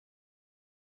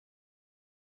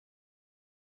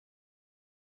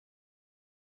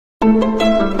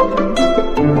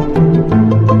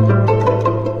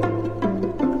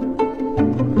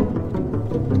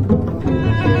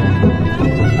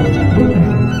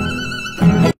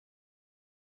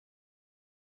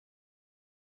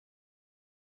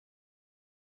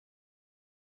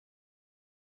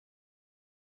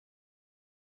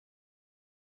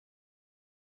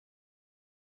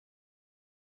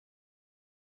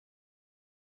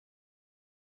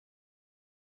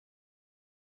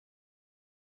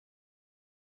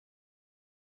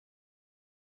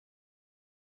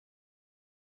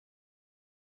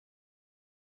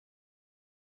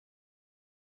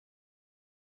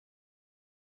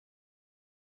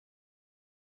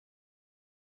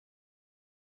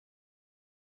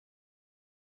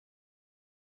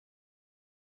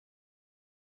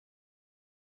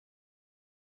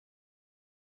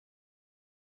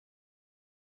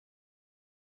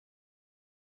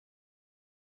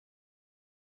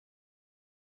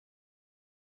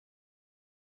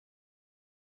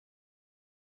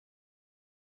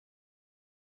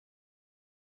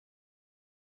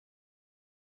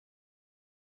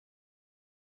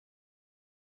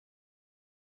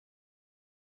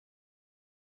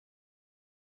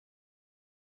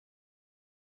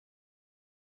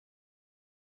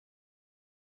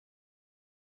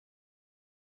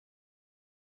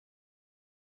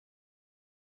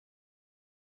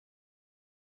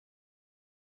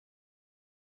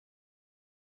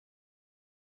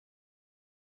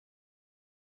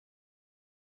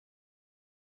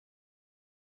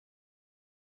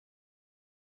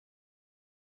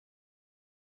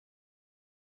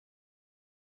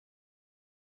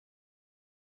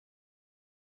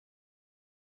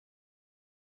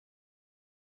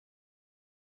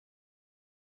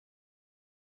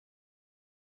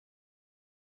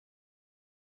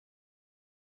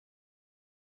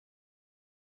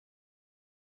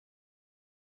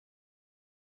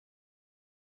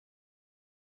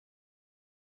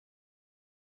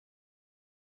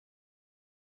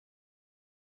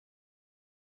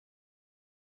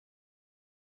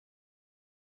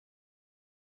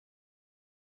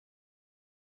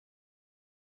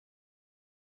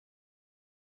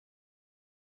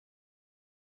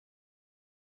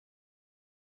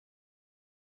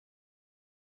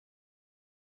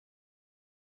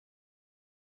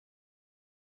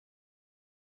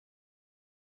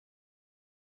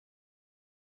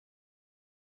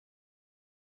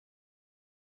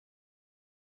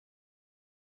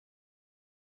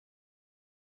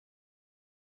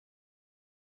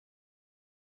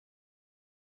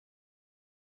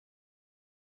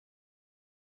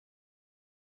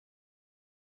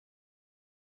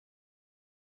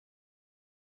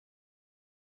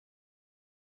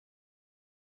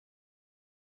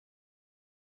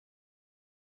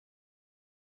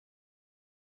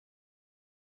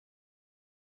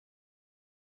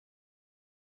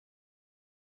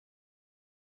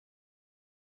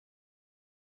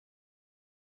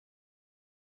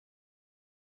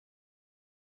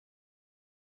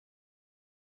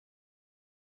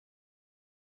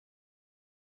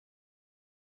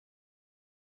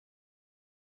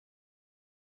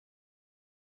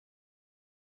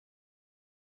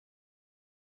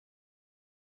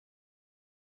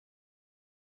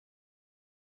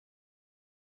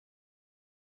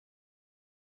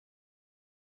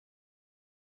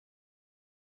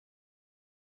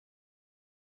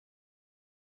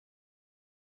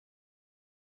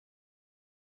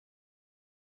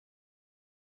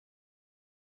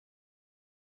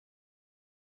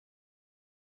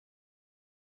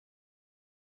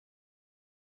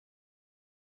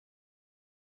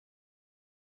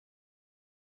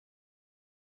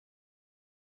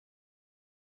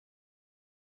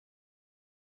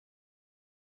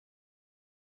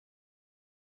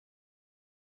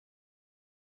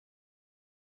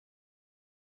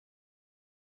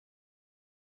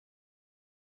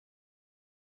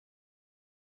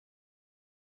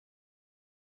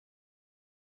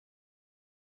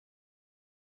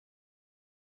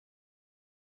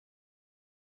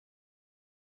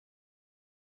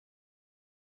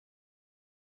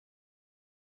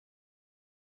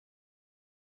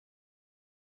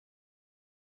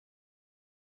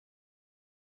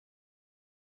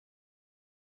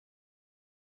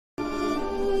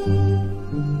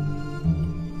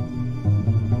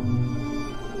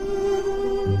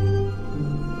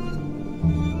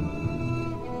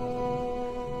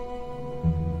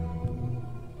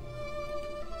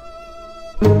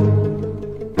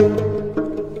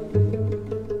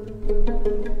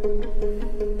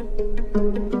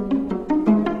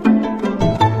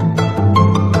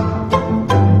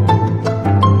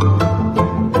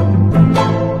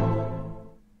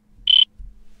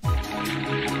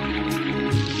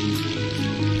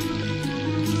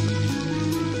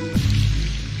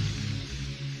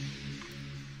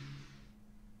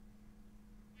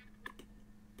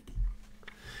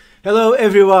Hello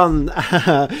everyone,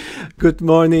 good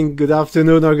morning, good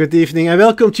afternoon or good evening and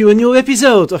welcome to a new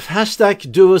episode of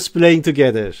Hashtag Duos Playing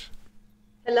Together.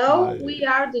 Hello, Hi. we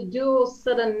are the duo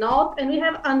Sudden Note and we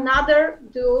have another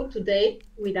duo today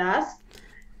with us,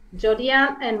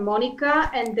 Jodyanne and Monica,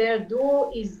 and their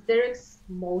duo is Derek's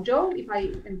MoJo, if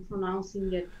I am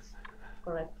pronouncing it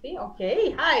correctly.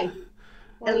 Okay, hi.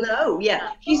 Hello,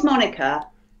 yeah, she's Monica.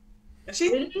 She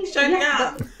Really? showed me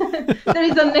Yeah, out. there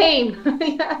is a name.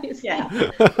 Yeah, you see.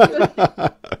 Yeah.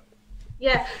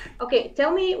 Yeah, okay,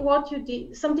 tell me what you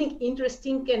did, something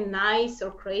interesting and nice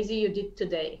or crazy you did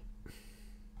today.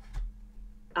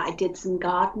 I did some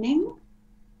gardening.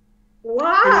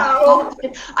 Wow!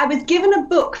 I was given a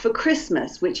book for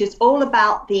Christmas, which is all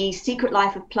about the secret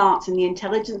life of plants and the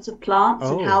intelligence of plants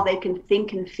and how they can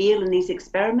think and feel and these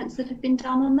experiments that have been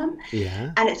done on them.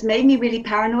 Yeah. And it's made me really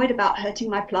paranoid about hurting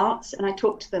my plants. And I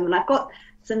talked to them, and I've got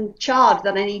some chard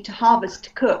that I need to harvest to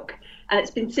cook. And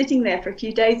it's been sitting there for a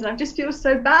few days, and I just feel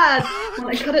so bad when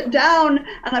I cut it down.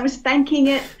 And I was thanking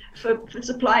it for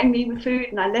supplying me with food,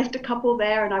 and I left a couple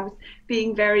there, and I was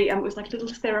being very, it was like a little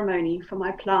ceremony for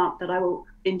my plant that I will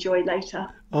enjoy later.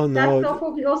 Oh That's no.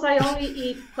 awful because I only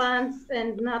eat plants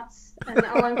and nuts, and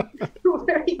now I'm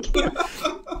very guilty.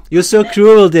 You're so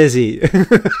cruel, Desi.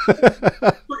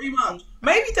 Pretty much.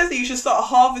 Maybe, Desi, you should start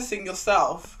harvesting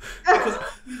yourself. Because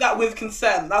do that with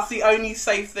consent. That's the only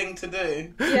safe thing to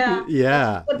do. Yeah.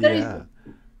 Yeah, But there is, yeah.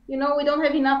 you know, we don't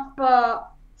have enough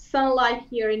sunlight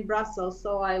here in Brussels,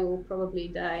 so I will probably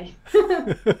die.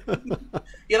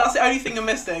 Yeah, that's the only thing you're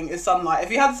missing is sunlight.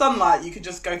 If you had sunlight, you could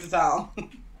just go to town.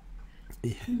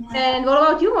 And what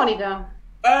about you, Monica?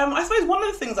 I suppose one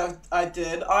of the things I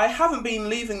did, I haven't been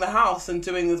leaving the house and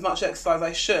doing as much exercise as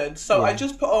I should. So I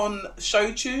just put on show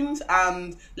tunes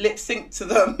and lip sync to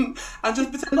them and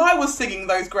just pretend I was singing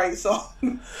those great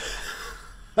songs.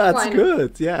 That's Why not?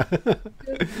 good, yeah.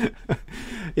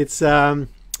 It's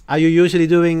are you usually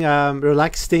doing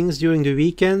relaxed things during the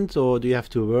weekend or do you have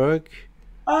to work?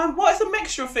 Well, it's a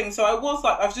mixture of things. So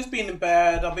I've just been in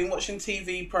bed, I've been watching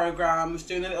TV programs,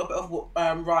 doing a little bit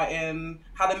of writing,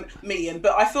 had a meeting.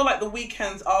 But I feel like the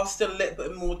weekends are still a little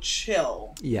bit more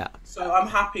chill. Yeah. So I'm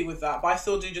happy with that. But I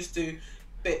still do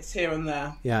bits here and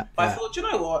there. Yeah. But I Yeah. thought, do you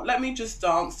know what? Let me just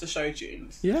dance to show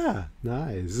tunes. Yeah,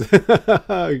 nice.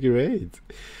 Great.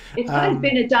 It's kind of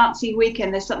been a dancing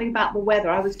weekend. There's something about the weather.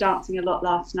 I was dancing a lot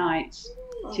last night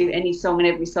to any song and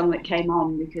every song that came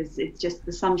on because it's just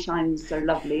the sunshine is so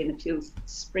lovely and it feels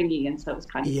springy, and so it was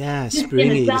kind of Yeah, just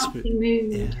springy. in a dancing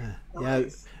mood. Yeah, yeah.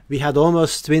 Nice. We had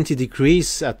almost 20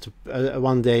 degrees at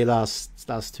one day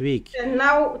last week. And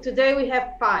now, today we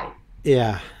have 5.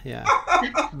 Yeah, yeah.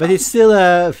 But it's still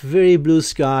a very blue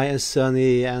sky and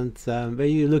sunny, and when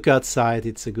you look outside,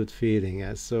 it's a good feeling.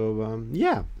 So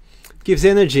yeah, it gives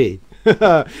energy,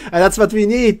 and that's what we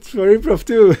need for improv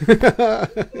too.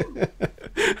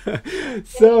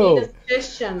 So Need a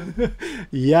suggestion.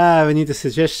 yeah, we need a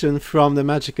suggestion from the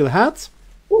magical hat.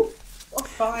 What a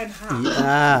fine hat.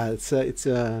 Yeah, it's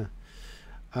a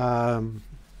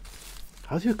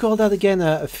how do you call that again?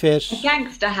 A fish. A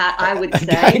gangster hat, I would say.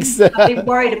 gangster I'd be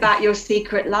worried about your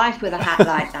secret life with a hat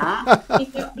like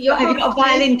that. Your Have you got a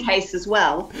violin case as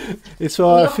well? It's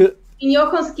for In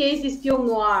Jokon's case, it's film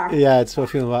noir. yeah, it's for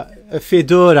film. A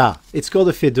fedora. It's called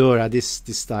a fedora. This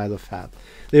style of hat.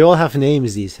 They all have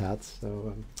names. These hats.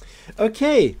 So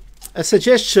okay, a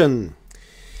suggestion.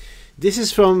 This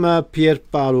is from Pier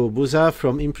Paolo Buza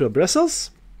from Improv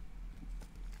Brussels,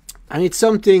 and it's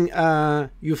something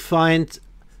you find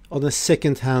on a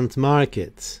second-hand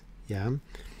market. Yeah,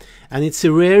 and it's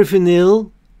a rare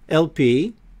vinyl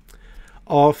LP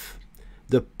of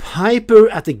The Piper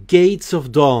at the Gates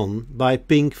of Dawn by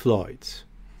Pink Floyd.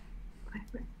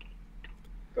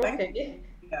 Okay.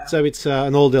 Yeah. So it's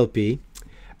an old LP.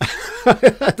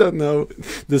 I don't know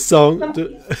the song.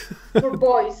 For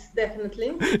boys,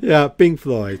 definitely. Yeah, Pink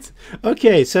Floyd.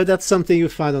 Okay, so that's something you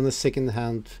find on a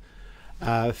second-hand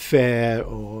fair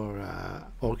or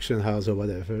auction house or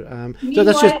whatever. So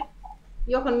that's just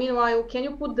Jokon, meanwhile, can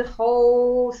you put the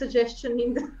whole suggestion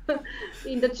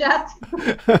in the chat?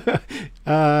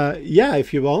 yeah,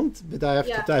 if you want, but I have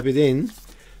to type it in.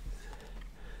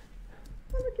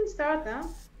 Well, we can start now.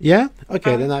 Yeah?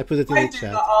 Okay, then I put it in I the do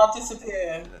chat. that, I'll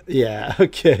disappear. Yeah,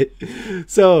 okay.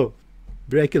 So,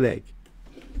 break a leg.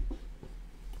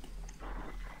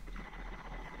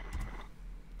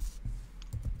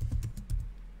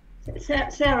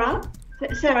 Sarah,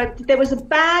 there was a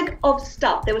bag of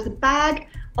stuff. There was a bag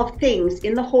of things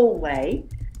in the hallway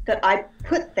that I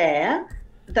put there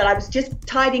that I was just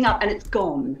tidying up, and it's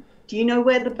gone. Do you know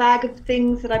where the bag of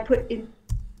things that I put in?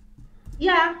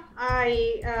 Yeah,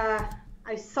 I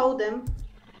I sold them.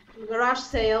 Garage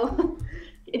sale.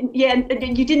 Yeah,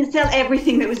 and you didn't sell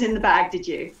everything that was in the bag, did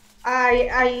you?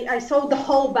 I sold the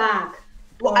whole bag.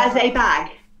 Well, as a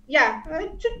bag? Yeah,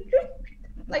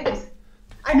 like this.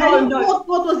 I No, didn't no. know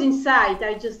what was inside.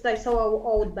 I saw an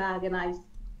old bag and I.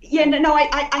 Yeah, no,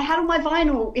 I had all my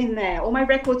vinyl in there. All my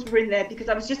records were in there because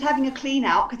I was just having a clean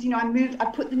out because, you know, I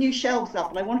put the new shelves up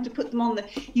and I wanted to put them on the.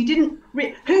 You didn't.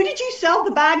 Who did you sell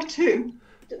the bag to?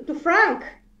 To Frank.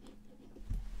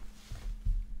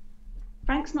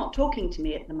 Frank's not talking to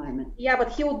me at the moment. Yeah,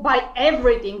 but he would buy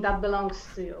everything that belongs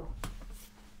to you.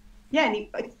 Yeah,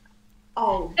 and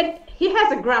oh. And he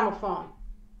has a gramophone.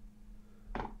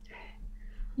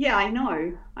 Yeah, I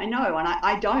know, and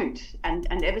I don't.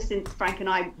 And ever since Frank and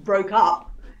I broke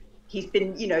up, he's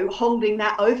been, you know, holding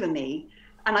that over me.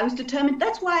 And I was determined.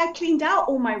 That's why I cleaned out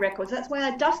all my records. That's why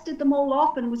I dusted them all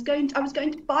off and I was going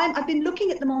to buy them. I've been looking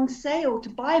at them on sale to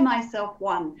buy myself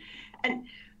one. And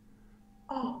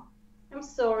oh, I'm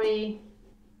sorry.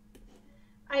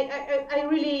 I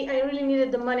really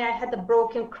needed the money. I had a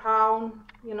broken crown,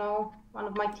 you know, one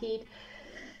of my teeth.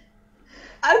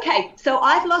 Okay, so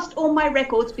I've lost all my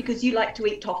records because you like to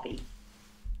eat toffee.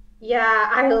 Yeah,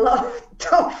 I love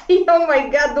toffee. Oh my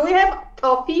God, do we have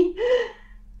toffee?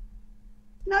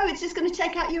 No, it's just going to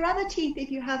take out your other teeth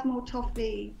if you have more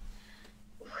toffee.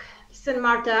 Listen,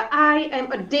 Marta, I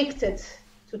am addicted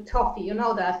to toffee. You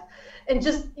know that. And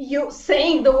just you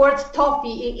saying the word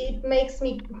toffee, it makes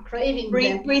me craving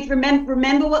them. Breathe.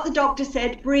 Remember what the doctor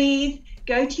said. Breathe.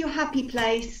 Go to your happy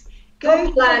place.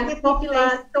 Toffee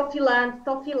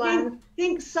land.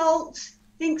 Think salt.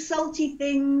 Think salty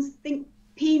things. Think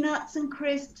peanuts and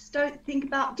crisps. Don't think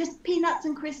about just peanuts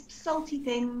and crisps, salty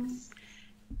things.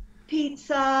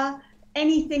 Pizza,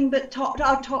 anything but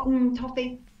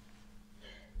toffee.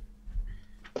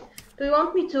 Do you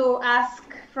want me to ask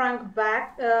Frank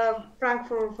back? Frank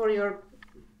for your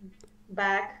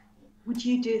bag? Would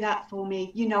you do that for me?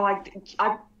 You know,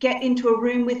 I get into a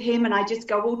room with him and I just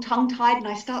go all tongue-tied and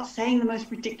I start saying the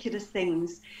most ridiculous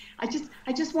things. I just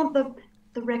want the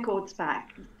records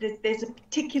back. There's a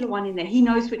particular one in there. He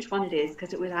knows which one it is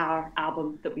because it was our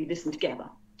album that we listened together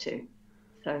to.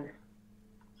 So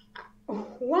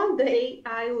one day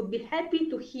I would be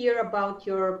happy to hear about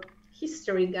your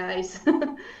history, guys.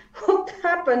 What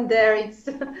happened there? It's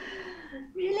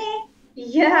really?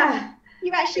 Yeah.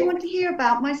 You actually want to hear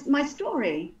about my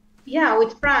story? Yeah,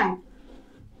 with Frank.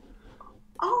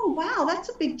 Oh, wow, that's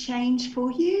a big change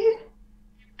for you.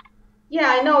 Yeah,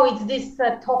 I know, it's this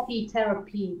toffee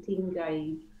therapy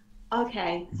thing.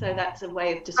 Okay, so that's a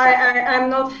way of describing.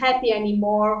 I'm not happy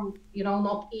anymore, you know,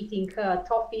 not eating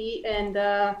toffee, and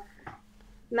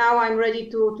now I'm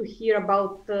ready to hear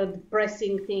about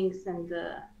depressing things and.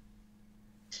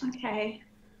 Okay,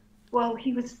 well,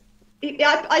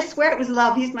 I swear it was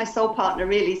love. He's my soul partner,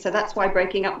 really. So that's why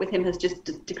breaking up with him has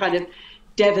just kind of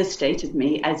devastated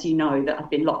me. As you know, that I've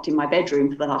been locked in my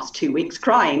bedroom for the last 2 weeks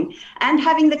crying. And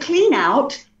having the clean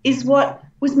out is what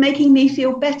was making me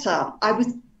feel better. I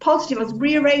was positive. I was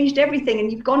rearranged everything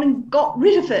and you've gone and got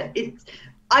rid of it.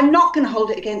 I'm not going to hold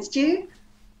it against you.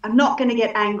 I'm not going to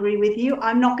get angry with you.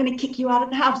 I'm not going to kick you out of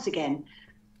the house again.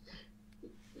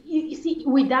 You see,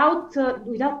 without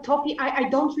toffee, I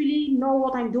don't really know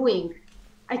what I'm doing.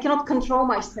 I cannot control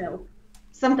myself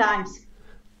sometimes.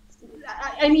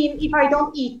 I mean, if I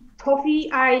don't eat toffee,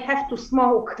 I have to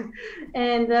smoke.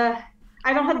 And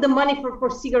I don't have the money for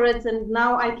cigarettes, and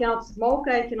now I cannot smoke,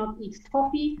 I cannot eat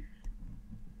toffee.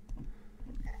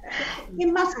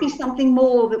 There must be something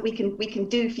more that we can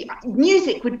do for you.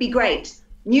 Music would be great.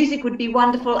 Music would be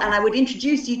wonderful, and I would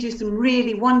introduce you to some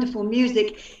really wonderful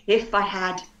music if I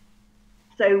had.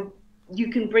 So you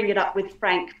can bring it up with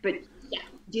Frank, but yeah,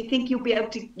 do you think you'll be able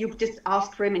to, you'll just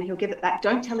ask for him and he'll give it back?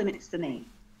 Don't tell him it's for me.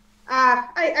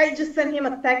 I just sent him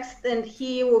a text and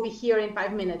he will be here in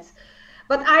 5 minutes.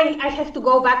 But I have to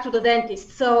go back to the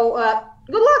dentist, so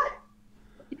good luck.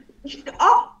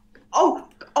 Oh,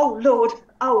 Lord.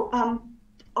 I'll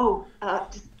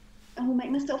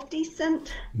make myself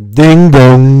decent. Ding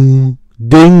dong,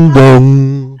 ding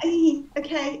dong.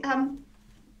 Okay,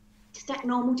 just act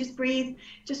normal, just breathe.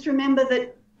 Just remember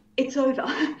that it's over.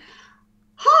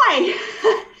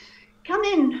 Hi! Come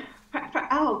in.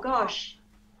 Oh, gosh.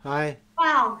 Hi.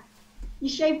 Wow. You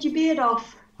shaved your beard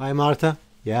off. Hi, Marta.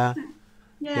 Yeah.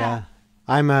 Yeah.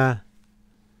 I'm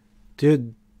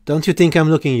don't you think I'm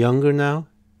looking younger now?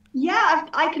 Yeah,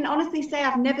 I can honestly say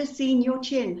I've never seen your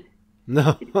chin.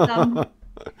 No.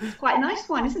 It's quite a nice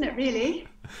one, isn't it, really?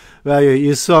 Well,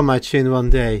 you saw my chin one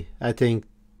day, I think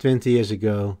 20 years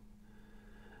ago.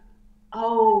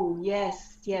 Oh,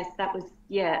 yes, that was,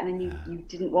 yeah, and then you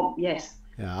didn't want, yes.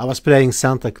 Yeah, I was playing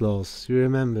Santa Claus. You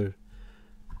remember?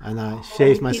 And I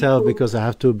shaved myself because I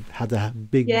had a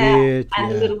big beard.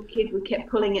 And the little kid who kept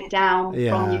pulling it down from you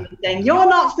Yeah. and saying, "You're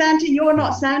not Santa, you're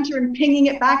not Santa," and pinging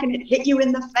it back, and it hit you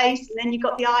in the face, and then you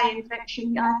got the eye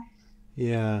infection.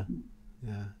 Yeah.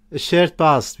 A shared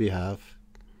past we have.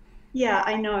 Yeah,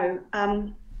 I know.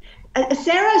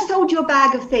 Sarah sold you a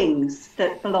bag of things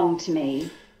that belonged to me.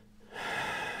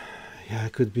 Yeah,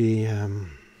 it could be.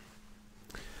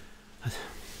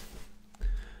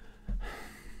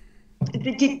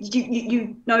 Did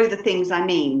you know the things I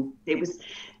mean? It was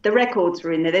the records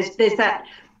were in there. There's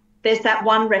that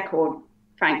one record,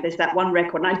 Frank. There's that one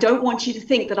record, and I don't want you to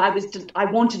think that I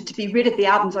wanted to be rid of the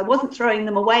albums. I wasn't throwing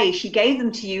them away. She gave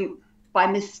them to you by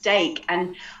mistake,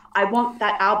 and I want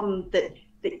that album that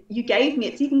you gave me.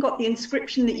 It's even got the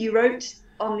inscription that you wrote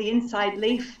on the inside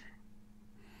leaf.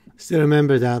 Still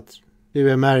remember that we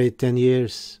were married 10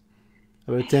 years,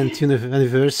 our 10th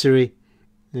anniversary.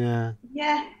 Yeah.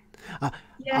 Yeah.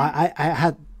 I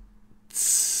had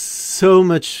so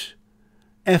much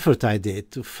effort I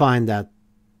did to find that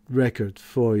record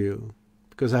for you,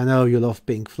 because I know you love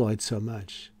Pink Floyd so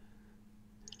much,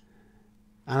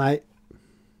 and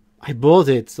I bought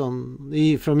it from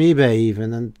eBay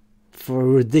even, and for a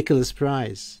ridiculous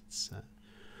price.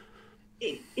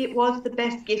 It was the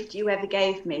best gift you ever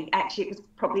gave me. Actually, it was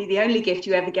probably the only gift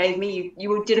you ever gave me.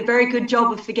 You did a very good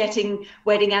job of forgetting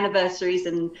wedding anniversaries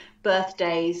and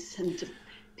birthdays, and to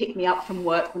pick me up from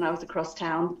work when I was across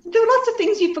town. There were lots of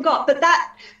things you forgot, but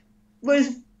that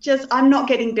was just, I'm not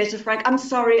getting bitter, Frank. I'm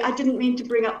sorry. I didn't mean to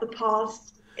bring up the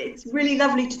past. It's really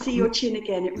lovely to see your chin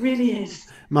again. It really is.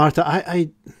 Martha, I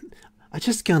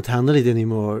just can't handle it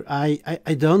anymore. I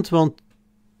don't want.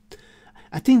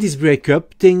 I think this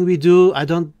breakup thing we do,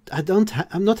 I'm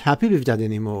not happy with that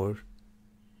anymore.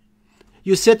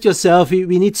 You said yourself,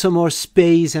 we need some more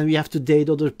space and we have to date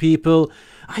other people.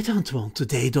 I don't want to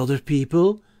date other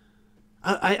people.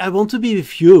 I want to be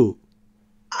with you.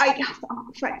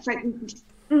 Frank,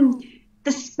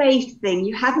 the space thing,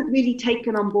 you haven't really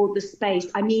taken on board the space.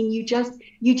 I mean, you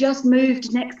just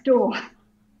moved next door.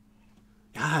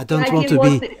 Yeah, I don't want to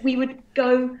be. That we would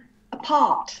go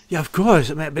apart. Yeah, of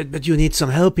course, but you need some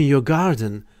help in your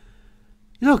garden.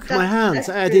 Look, my hands.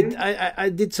 I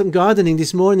did some gardening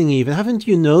this morning even. Haven't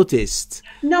you noticed?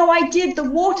 No, I did. The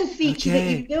water feature that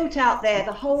you built out there,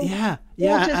 the whole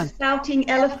water spouting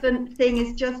elephant thing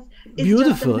is just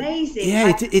beautiful. Just amazing.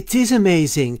 Yeah, it is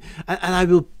amazing. And I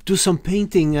will do some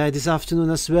painting this afternoon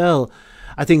as well.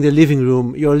 I think the living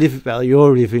room, your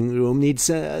living room needs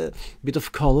a bit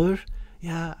of color.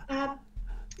 Yeah.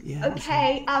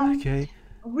 Okay. Okay.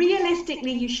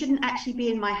 Realistically, you shouldn't actually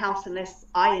be in my house unless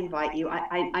I invite you.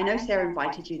 I know Sarah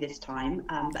invited you this time,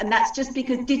 and that's just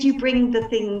because. Did you bring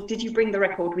the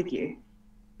record with you?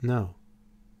 No.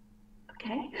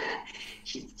 Okay.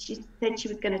 She said she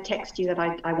was going to text you that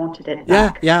I wanted it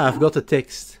back. Yeah. I've got a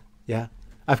text. Yeah,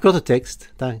 I've got a text.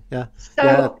 Yeah.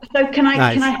 So can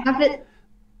I have it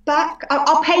back?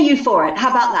 I'll pay you for it.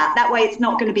 How about that? That way, it's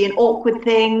not going to be an awkward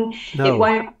thing. No. It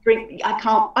won't bring. I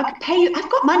can pay you. I've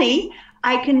got money.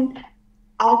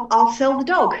 I'll sell the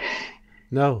dog.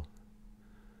 No.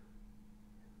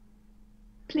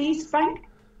 Please, Frank?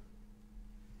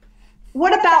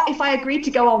 What about if I agreed to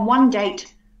go on one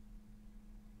date?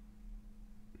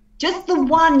 Just the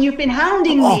one. You've been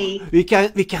hounding me. We can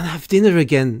have dinner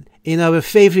again in our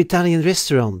favorite Italian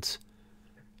restaurant.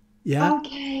 Yeah?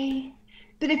 Okay.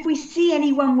 But if we see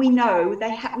anyone we know,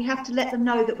 we have to let them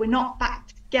know that we're not back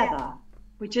together.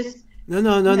 We're just...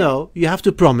 No. You have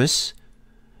to promise.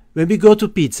 When we go to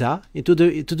pizza into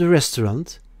the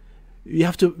restaurant, we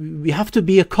have to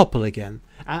be a couple again.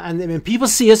 And when people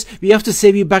see us, we have to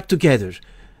say we're back together.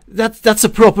 That's a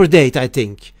proper date, I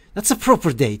think. That's a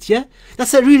proper date, yeah?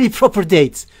 That's a really proper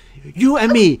date. You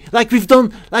and me, like we've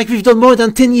done more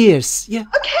than 10 years, yeah?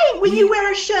 Okay, will you wear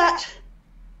a shirt?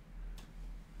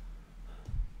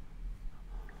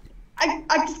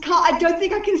 I just can't. I don't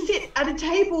think I can sit at a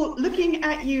table looking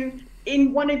at you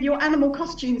in one of your animal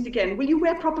costumes again. Will you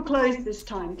wear proper clothes this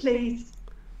time, please?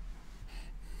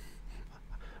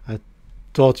 I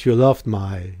thought you loved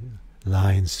my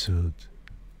lion suit.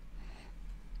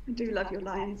 I do love your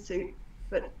lion suit,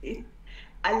 but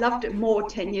I loved it more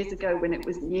 10 years ago when it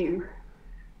was new.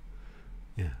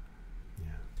 Yeah.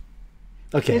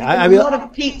 Okay, There's been a lot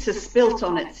of pizza spilt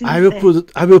on it. I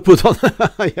will put on.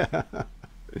 Yeah.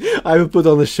 I will put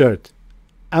on a shirt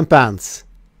and pants,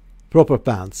 proper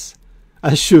pants,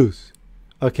 and shoes.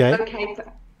 Okay. Okay.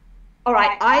 All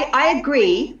right. I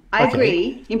agree. I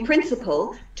agree in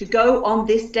principle to go on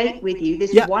this date with you,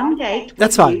 this one date with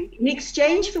that's fine. you, in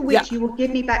exchange for which you will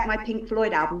give me back my Pink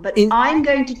Floyd album. But I'm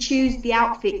going to choose the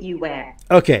outfit you wear.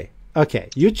 Okay,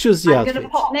 you choose the outfit. I'm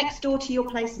going to pop next door to your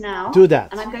place now. Do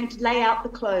that. And I'm going to lay out the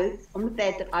clothes on the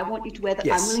bed that I want you to wear,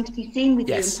 that I'm willing to be seen with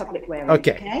you in public wearing.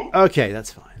 Okay,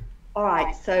 that's fine. All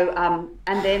right, so,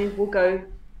 and then we'll go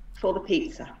for the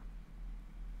pizza.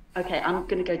 Okay, I'm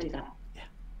going to go do that.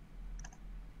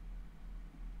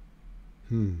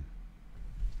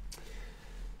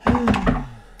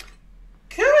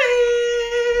 Cooey!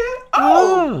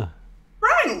 Oh,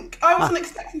 Frank! I wasn't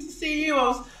expecting to see you.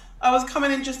 I was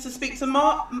coming in just to speak to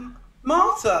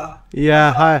Marta.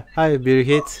 Yeah, hi,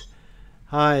 Birgit.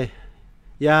 Hi.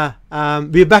 Yeah,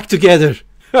 we're back together.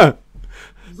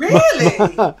 Really?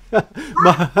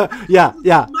 Yeah.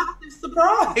 Massive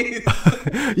surprise.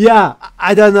 Yeah,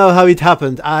 I don't know how it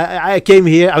happened. I came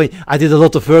here. I mean, I did a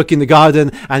lot of work in the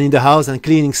garden and in the house and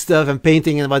cleaning stuff and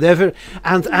painting and whatever.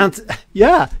 And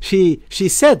yeah, she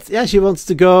said, yeah, she wants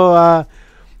to go.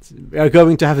 We are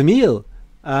going to have a meal,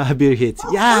 Birgit.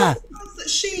 Yeah.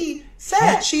 She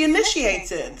said she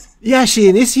initiated. Yeah, she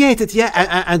initiated.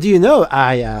 Yeah, and you know,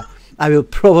 I will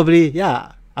probably,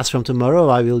 as from tomorrow,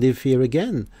 I will live here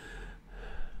again.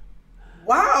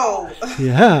 Wow.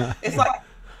 Yeah. It's like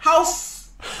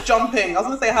house jumping. I was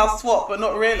going to say house swap, but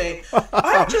not really.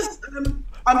 I'm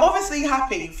obviously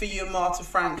happy for you and Marta,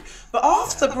 Frank. But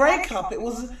after the breakup, it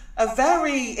was a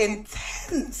very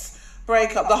intense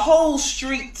breakup. The whole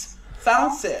street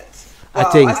felt it.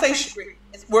 Well, I say street.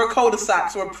 We're a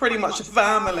cul-de-sac, so we're pretty much a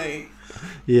family.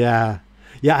 Yeah,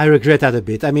 I regret that a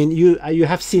bit. I mean, you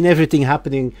have seen everything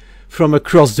happening from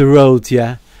across the road,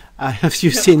 yeah?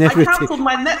 You've seen everything. I cancelled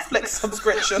my Netflix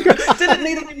subscription. Didn't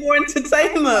need any more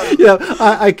entertainment. Yeah,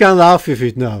 I can't laugh with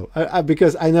it now,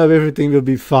 because I know everything will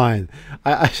be fine.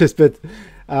 But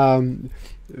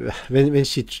when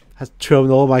she has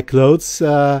thrown all my clothes,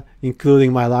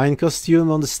 including my lion costume,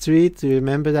 on the street, do you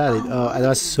remember that? It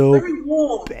was so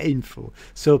painful,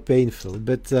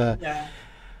 But yeah,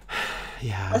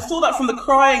 I saw that from the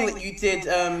crying that you did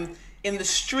in the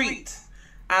street.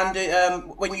 And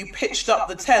when you pitched up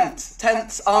the tents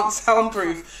aren't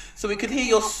soundproof, so we could hear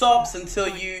your sobs until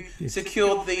you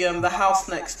secured the house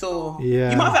next door.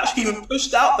 Yeah. You might have actually even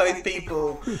pushed out those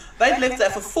people. They'd lived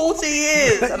there for 40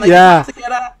 years, and they had to get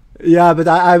out. Yeah, but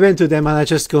I went to them and I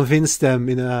just convinced them.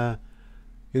 I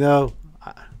know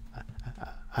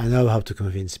how to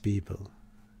convince people.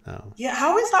 No. Yeah,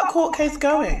 how is that court case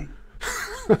going?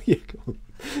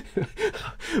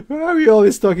 Why are we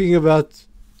always talking about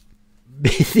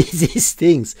these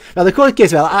things? Well, the court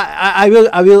case. Well, I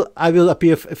will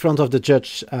appear in front of the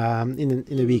judge in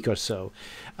a week or so.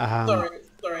 Sorry.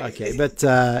 Okay, but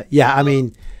I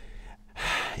mean,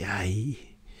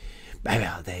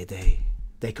 well, they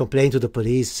complained to the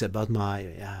police about my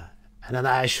and then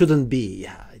I shouldn't be.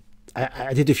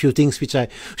 I did a few things which I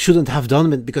shouldn't have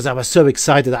done because I was so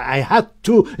excited. I had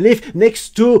to live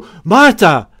next to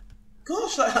Marta.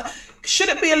 Gosh. Should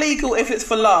it be illegal if it's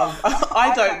for love?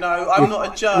 I don't know. I'm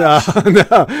not a judge.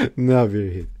 No,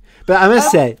 Birgit. But I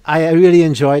must say, I really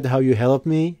enjoyed how you helped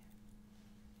me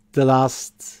the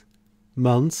last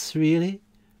months, really.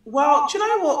 Well, do you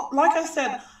know what? Like I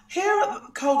said, here at the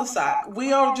cul-de-sac,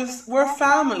 we're a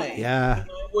family. Yeah.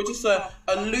 We're just a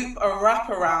loop, a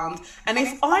wraparound. And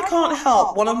if I can't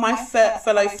help one of my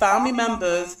fellow family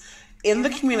members in the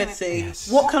community,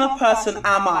 what kind of person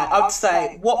am I? I would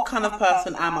say, what kind of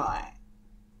person am I?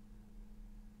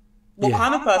 What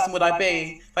kind of person would I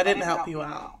be if I didn't help you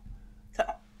out?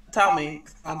 Tell me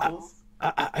examples.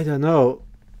 I don't know.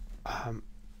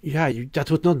 That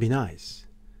would not be nice.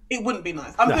 It wouldn't be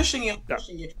nice. I'm pushing you.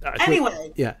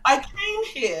 Anyway, I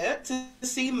came here to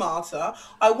see Marta.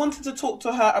 I wanted to talk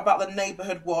to her about the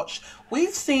neighbourhood watch.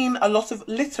 We've seen a lot of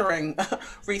littering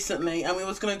recently, and we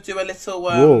was going to do a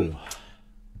little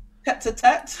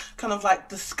tete-a-tete, kind of like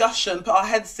discussion, put our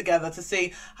heads together to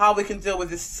see how we can deal with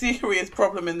this serious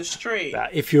problem in the street.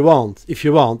 If you want,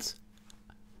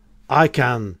 I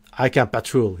can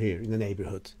patrol here in the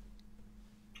neighbourhood.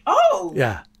 Oh.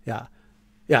 Yeah. We're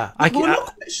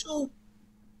not quite sure.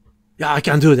 Yeah, I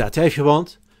can do that if you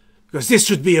want, because this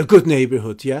should be a good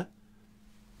neighbourhood. Yeah.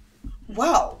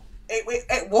 Well,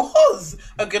 it was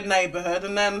a good neighbourhood,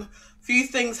 and then a few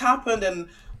things happened, and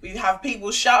we have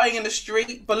people shouting in the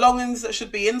street, belongings that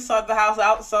should be inside the house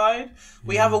outside.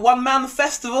 We have a one-man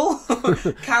festival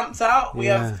camped out. We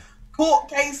have court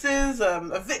cases,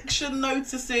 eviction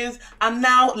notices, and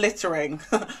now littering.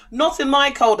 Not in my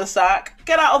cul-de-sac.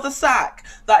 Get out of the sack.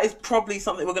 That is probably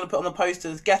something we're going to put on the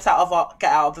posters. Get out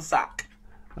of the sack.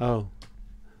 Oh,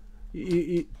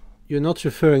 you're not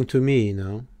referring to me,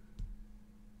 no?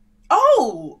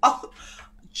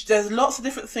 There's lots of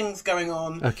different things going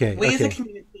on. Okay. We as a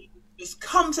community just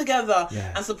come together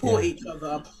and support each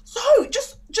other. So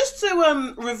just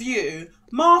to review,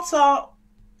 Marta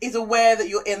is aware that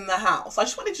you're in the house. I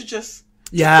just wanted to just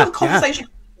have a conversation.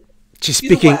 She's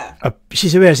picking.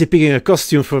 She's aware. She's picking a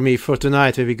costume for me for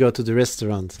tonight when we go to the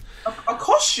restaurant. A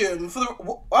costume for the.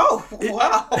 Oh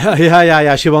wow!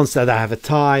 Yeah. She wants that I have a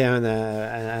tie and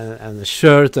a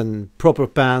shirt and proper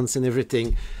pants and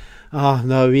everything. Oh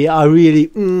no, we are really.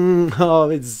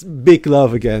 It's big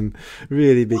love again.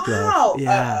 Really big love.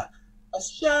 Yeah. A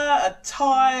shirt, a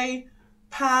tie,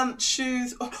 pants,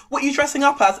 shoes. What are you dressing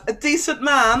up as? A decent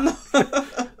man.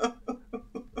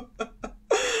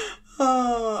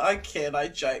 Oh, I kid, I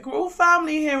joke. We're all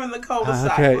family here in the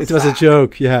cul-de-sac. Okay, it was a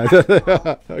joke, yeah.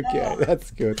 Okay,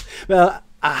 that's good. Well,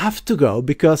 I have to go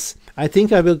because I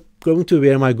think I will going to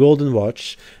wear my golden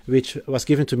watch, which was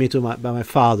given to me by my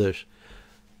father.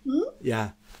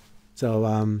 Yeah.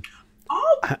 So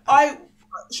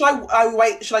should I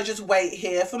wait? Should I just wait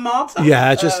here for Marta?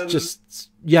 Yeah,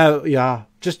 just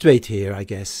wait here. I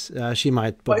guess she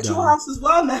might. It's your house as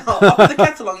well now. I'll put the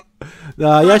kettle on.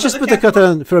 Just put the kettle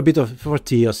on for a bit for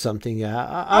tea or something.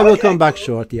 Yeah, I will come back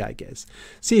shortly. I guess.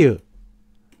 See you.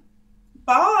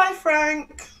 Bye,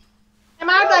 Frank. Hey,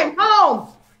 Marta, I'm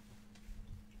home.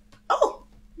 Oh,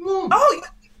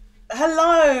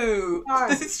 hello. Hi.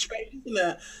 This is strange, isn't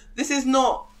it? This is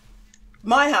not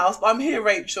my house, but I'm here,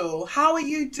 Rachel. How are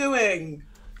you doing?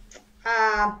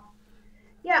 Yeah,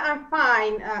 I'm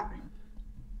fine.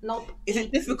 Is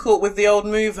it difficult with the old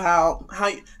move out?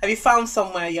 Have you found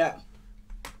somewhere yet?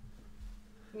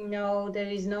 No, there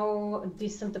is no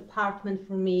decent apartment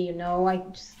for me. I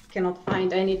just cannot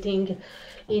find anything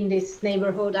in this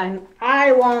neighborhood, and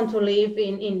I want to live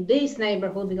in this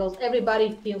neighborhood because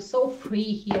everybody feels so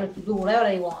free here to do whatever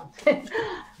they want.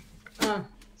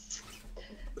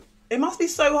 It must be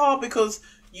so hard because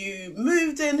you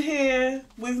moved in here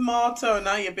with Marta and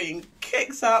now you're being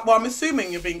kicked out. Well, I'm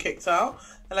assuming you're being kicked out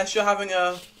unless you're having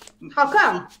a... How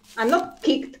come? I'm not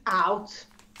kicked out.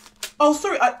 Oh,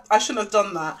 sorry, I shouldn't have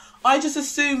done that. I just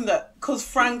assumed that because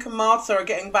Frank and Marta are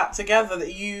getting back together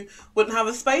that you wouldn't have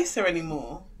a space here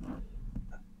anymore.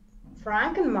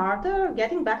 Frank and Marta are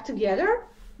getting back together?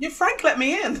 Yeah, Frank let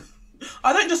me in.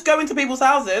 I don't just go into people's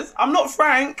houses. I'm not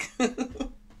Frank.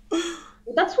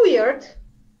 That's weird.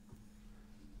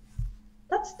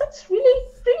 That's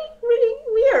really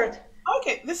weird.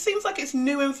 Okay, this seems like it's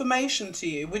new information to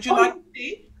you. Would you like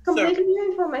tea? Completely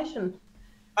new information.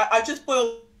 I just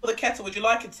boiled the kettle. Would you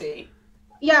like a tea?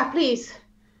 Yeah, please.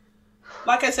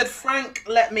 Like I said, Frank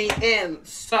let me in,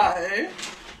 so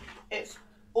it's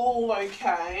all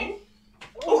okay.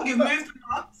 Oh, you moved the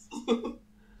nuts.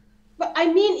 But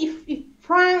I mean, if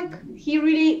Frank, he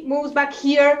really moves back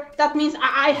here, that means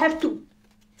I have to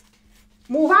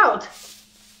move out.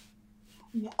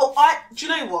 Oh, do you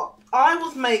know what? I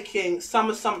was making some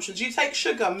assumptions. You take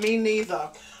sugar, me neither.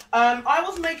 I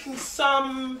was making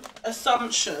some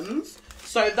assumptions,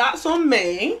 so that's on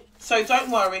me. So don't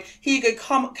worry. Here you go,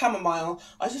 chamomile.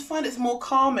 I just find it's more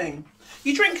calming.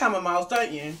 You drink chamomiles,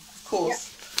 don't you? Of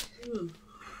course. Yeah.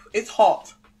 It's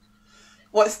hot.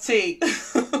 What's tea?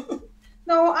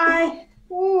 No,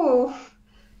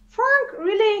 Frank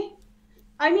really,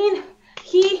 I mean,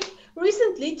 he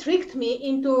recently tricked me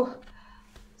into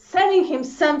selling him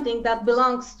something that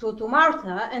belongs to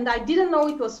Marta, and I didn't know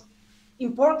it was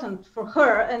important for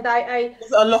her, and I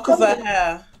Was it a lock of her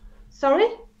hair? Sorry?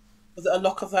 Was it a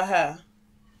lock of her hair?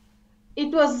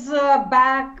 It was a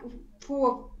bag full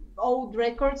of old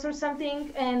records or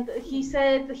something, and he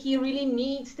said he really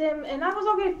needs them, and I was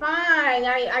okay, fine.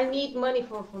 I need money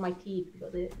for my teeth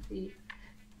because it's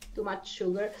too much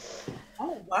sugar.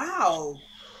 Oh wow.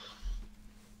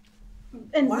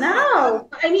 And now,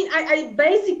 I mean, I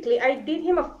basically did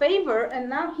him a favor, and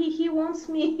now he wants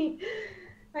me.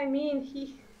 I mean,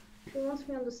 he wants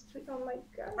me on the street. Oh my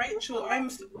God.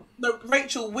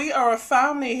 Rachel, we are a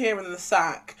family here in the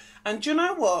SAC, and do you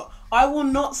know what? I will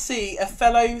not see a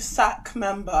fellow SAC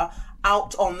member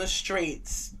out on the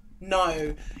streets.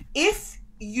 No. If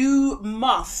you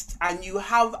must, and you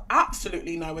have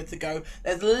absolutely nowhere to go,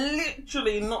 there's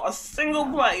literally not a single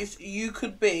place you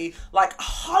could be, like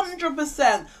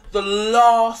 100% the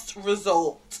last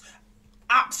resort.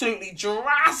 Absolutely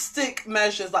drastic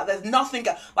measures, like there's nothing,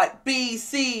 like B,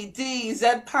 C, D,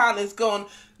 Z pan is gone.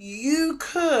 You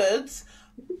could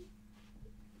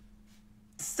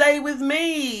stay with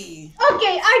me.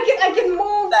 Okay, I can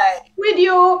move with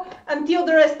you until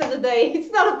the rest of the day.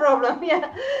 It's not a problem.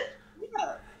 Yeah.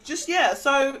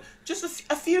 So just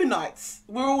a few nights.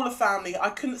 We're all a family. I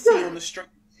couldn't see you on the street.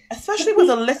 Especially with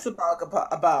a litter bug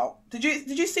about. Did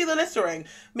you see the littering?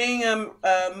 Me and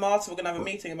Marta were gonna have a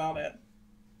meeting about it.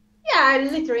 Yeah,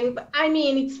 littering, but I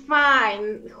mean, it's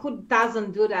fine. Who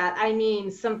doesn't do that? I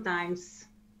mean, sometimes.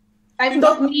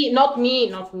 Not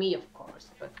me, of course,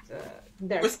 but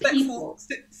there's respectful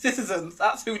citizens.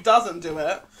 That's who doesn't do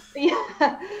it.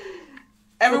 Yeah.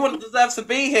 Everyone deserves to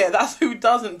be here. That's who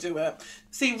doesn't do it.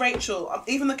 See, Rachel,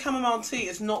 even the chamomile tea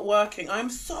is not working. I'm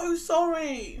so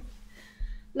sorry.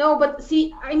 No, but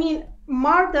see, I mean,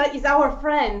 Marta is our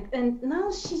friend, and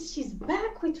now she's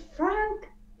back with Frank.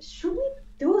 Should we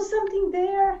do something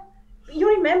there?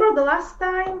 You remember the last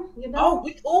time? You know? Oh,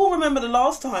 we all remember the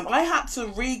last time. I had to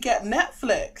re-get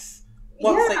Netflix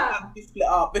once they had to split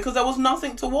up because there was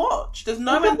nothing to watch. There's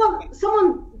no.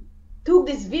 Someone took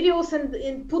these videos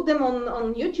and put them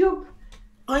on YouTube.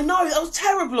 I know, that was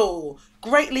terrible.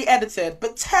 Greatly edited,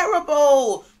 but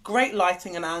terrible. Great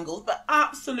lighting and angles, but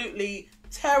absolutely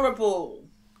terrible.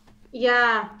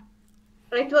 Yeah,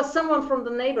 it was someone from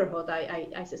the neighborhood,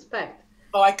 I suspect.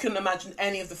 Oh, I couldn't imagine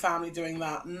any of the family doing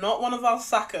that. Not one of our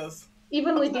suckers.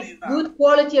 Even with the good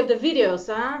quality of the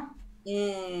videos, huh?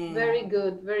 Mm. Very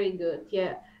good,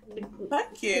 yeah.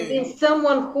 Thank you. It's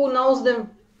someone who knows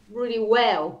them really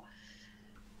well.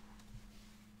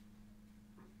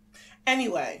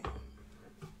 Anyway,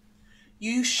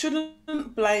 you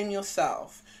shouldn't blame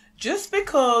yourself. Just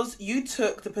because you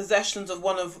took the possessions of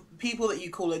one of people that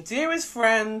you call a dearest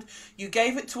friend, you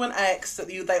gave it to an ex, that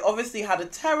they obviously had a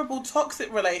terrible,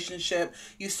 toxic relationship,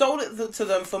 you sold it to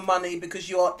them for money because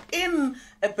your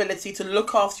inability to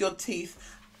look after your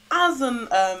teeth as an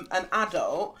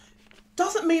adult,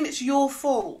 doesn't mean it's your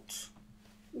fault.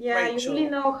 Yeah, Rachel. You really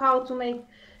know how to make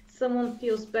someone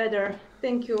feels better.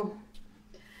 Thank you.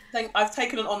 I've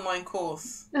taken an online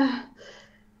course.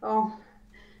 Oh.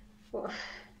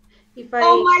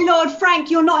 Oh my Lord, Frank,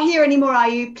 you're not here anymore, are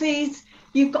you? Please,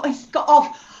 you've got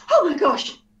off. Oh my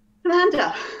gosh,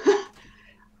 Amanda,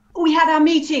 we had our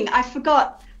meeting. I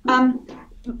forgot. Don't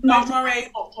worry.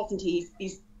 Hasn't he?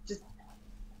 He's just.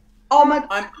 Oh my!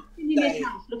 I'm in his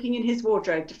house, looking in his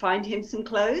wardrobe to find him some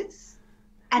clothes,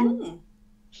 and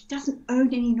he doesn't own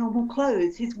any normal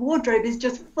clothes. His wardrobe is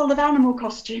just full of animal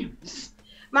costumes.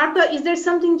 Marta, is there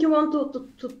something you want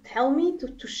to tell me,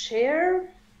 to share?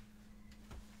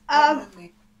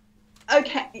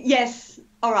 Okay, yes,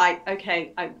 all right,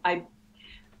 okay.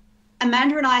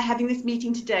 Amanda and I are having this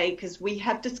meeting today because we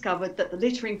have discovered that the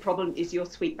littering problem is your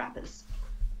sweet wrappers.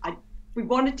 We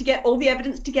wanted to get all the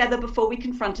evidence together before we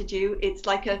confronted you. It's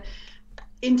like a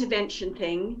intervention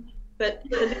thing, but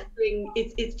the littering,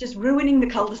 it's just ruining the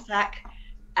cul-de-sac,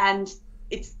 and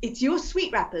it's your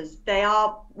sweet wrappers. They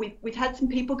are. We've had some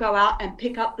people go out and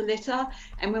pick up the litter,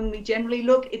 and when we generally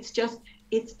look, it's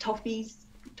toffees,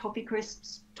 toffee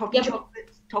crisps, toffee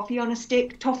chocolates, toffee on a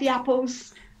stick, toffee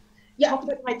apples,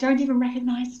 chocolate I don't even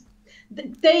recognize.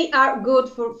 They are good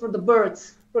for the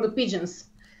birds, for the pigeons.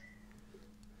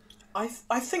 I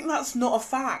think that's not a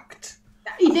fact.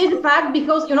 It is a fact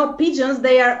because pigeons,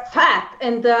 they are fat,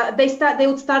 and they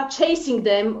would start chasing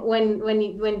them when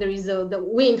there is the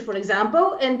wind, for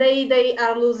example, and they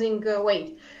are losing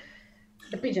weight.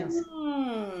 The pigeons. If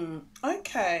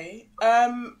Okay.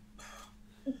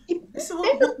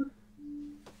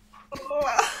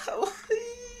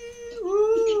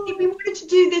 we wanted to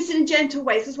do this in a gentle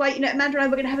way, this is why Amanda and I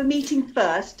were going to have a meeting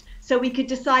first, so we could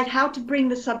decide how to bring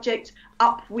the subject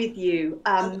up with you.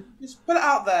 Just put it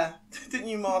out there, didn't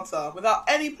you, Marta? Without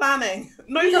any planning.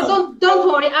 No, don't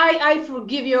worry. I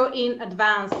forgive you in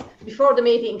advance before the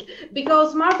meeting,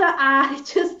 because Marta, I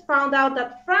just found out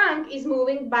that Frank is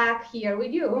moving back here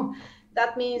with you.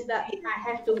 That means that I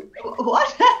have to.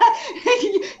 What?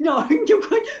 No,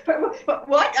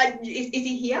 what? Is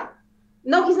he here?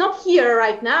 No, he's not here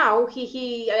right now.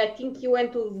 I think he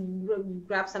went to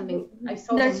grab something. I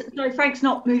saw him. Sorry, Frank's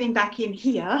not moving back in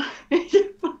here.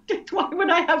 Why would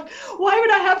I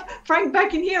have Frank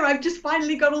back in here? I've just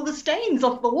finally got all the stains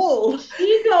off the wall.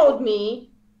 He told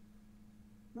me.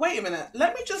 Wait a minute.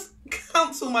 Let me just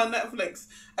cancel my Netflix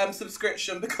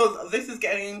subscription because this is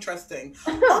getting interesting.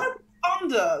 I'm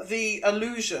under the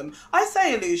illusion. I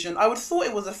say illusion. I would have thought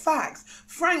it was a fact.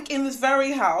 Frank in this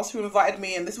very house who invited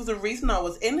me in, this was the reason I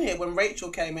was in here when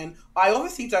Rachel came in. I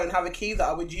obviously don't have a key that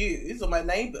I would use, or my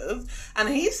neighbours. And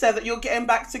he said that you're getting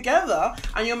back together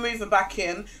and you're moving back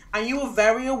in, and you were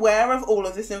very aware of all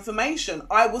of this information.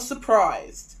 I was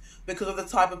surprised because of the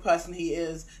type of person he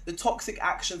is, the toxic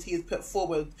actions he has put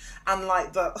forward, and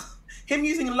like him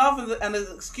using love and as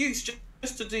an excuse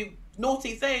just to do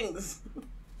naughty things.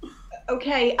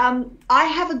 Okay, I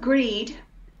have agreed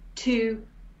to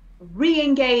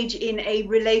re-engage in a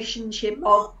relationship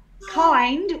of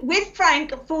kind with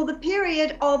Frank for the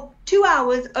period of 2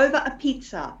 hours over a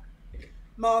pizza.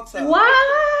 Marta.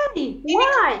 Why? In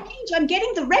Why? exchange, I'm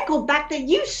getting the record back that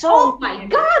you sold. Oh my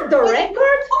God, the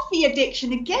record? Coffee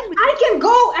addiction again.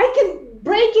 I can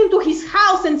break into his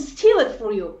house and steal it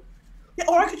for you. Yeah,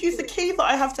 or I could use the key that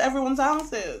I have to everyone's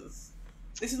houses.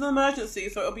 This is an emergency,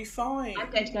 so it'll be fine. I'm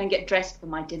going to go and get dressed for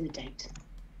my dinner date.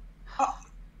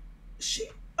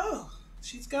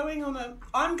 She's going on a...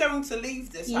 I'm going to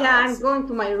leave this house. Yeah, I'm going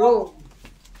to my room.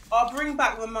 I'll bring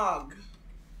back the mug.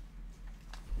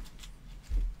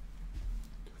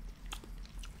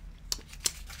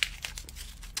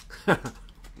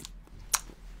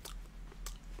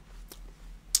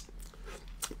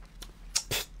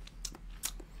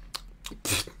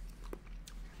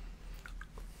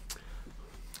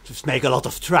 Just make a lot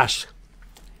of trash.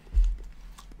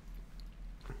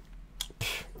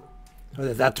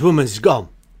 That woman is gone.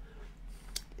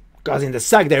 Because in the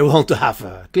sack they want to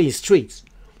have clean streets.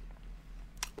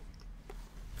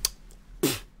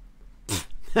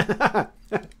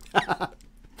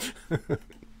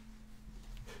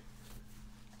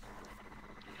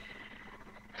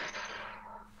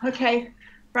 Okay,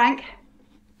 Frank.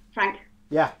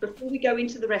 Yeah. Before we go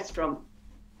into the restaurant.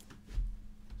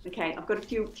 Okay, I've got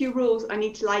a few rules I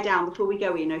need to lie down before we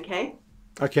go in, okay?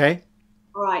 Okay.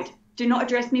 All right. Do not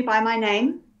address me by my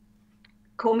name.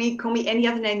 Call me any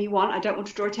other name you want. I don't want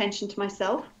to draw attention to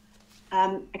myself.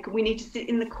 We need to sit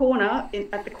in the corner,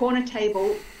 at the corner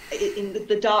table, in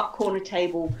the dark corner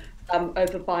table,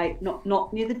 over by,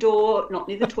 not near the door, not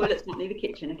near the toilets, not near the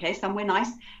kitchen, okay? Somewhere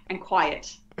nice and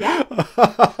quiet. Yeah?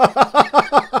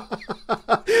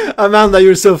 Amanda,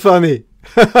 you're so funny.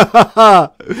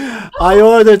 I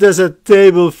ordered us a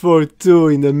table for two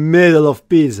in the middle of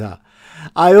pizza.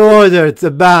 I ordered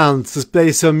the band to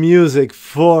play some music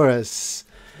for us.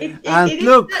 It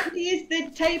look, certainly is the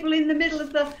table in the middle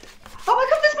of the... Oh my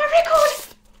God, there's my record!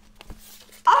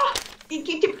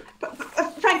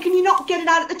 Frank, can you not get it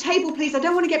out at the table, please? I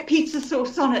don't want to get pizza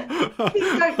sauce on it.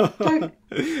 Please don't.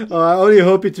 Oh, I only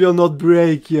hope it will not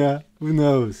break, yeah. Who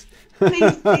knows?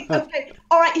 Please, okay.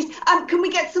 All right, can we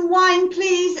get some wine,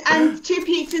 please? And 2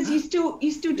 pizzas. You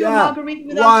still do a margarita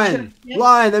without wine, sugar? Yes?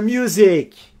 wine and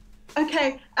music.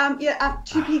 Okay, 2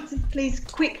 pizzas, please,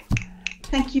 quick.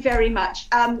 Thank you very much.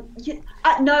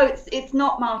 No, it's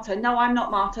not Marta. No, I'm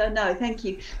not Marta. No, thank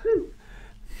you.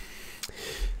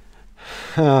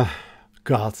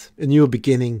 God, a new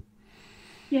beginning.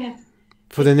 Yes.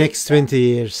 For the next 20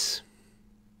 years.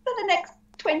 For the next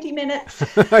 20 minutes.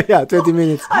 Yeah, 20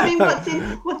 minutes. I mean,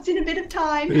 what's in a bit of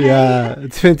time? Yeah,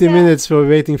 20 minutes for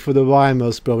waiting for the wine,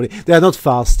 most probably. They are not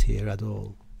fast here at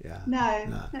all. Yeah.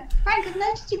 No. Frank, I've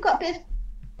noticed you've got a bit of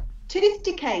tooth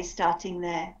decay starting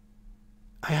there.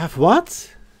 I have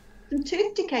what? Some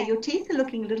tooth decay. Your teeth are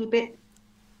looking a little bit.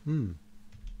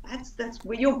 That's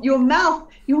your mouth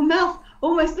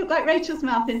almost looked like Rachel's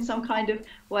mouth in some kind of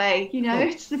way. You know,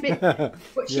 it's a bit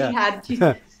what she had. She's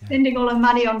spending all her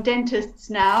money on dentists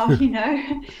now. You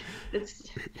know,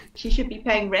 she should be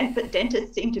paying rent, but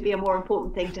dentists seem to be a more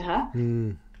important thing to her.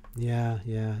 Yeah.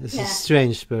 This is a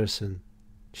strange person.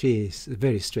 She is a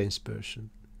very strange person.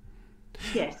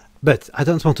 Yes. But I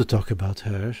don't want to talk about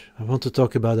her. I want to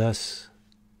talk about us.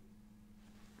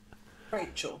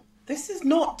 Rachel, this is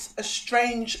not a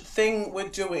strange thing we're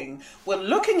doing. We're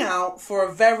looking out for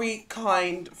a very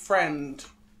kind friend.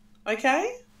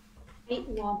 Okay? I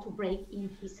want to break in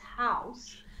his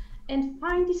house and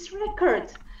find this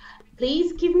record.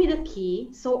 Please give me the key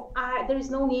so there is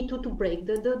no need to break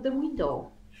the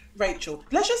window. Rachel,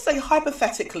 let's just say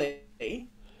hypothetically,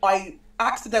 I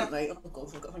accidentally, oh God,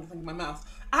 I've got something in my mouth,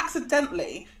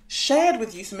 accidentally shared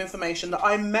with you some information that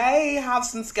I may have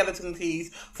some skeleton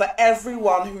keys for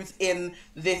everyone who's in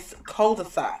this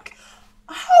cul-de-sac.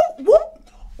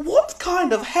 What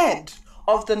kind of head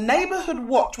of the neighbourhood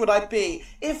watch would I be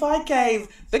if I gave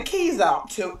the keys out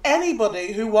to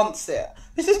anybody who wants it?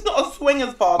 This is not a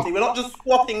swingers party. We're not just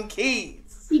swapping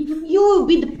keys. You will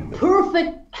be the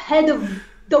perfect head of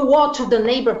the watch of the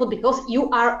neighborhood because you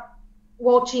are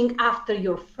watching after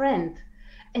your friend.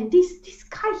 And this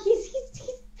guy, he's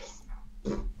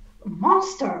a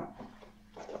monster.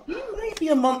 You may be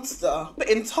a monster, but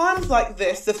in times like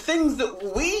this, the things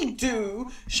that we do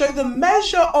show the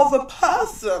measure of a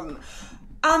person.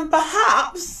 And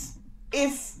perhaps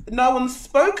if no one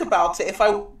spoke about it, if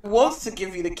I was to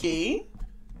give you the key,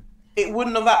 it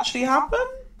wouldn't have actually happened.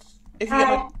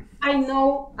 I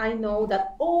know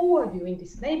that all of you in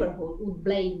this neighborhood would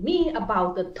blame me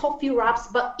about the toffee wraps,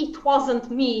 but it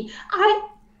wasn't me. I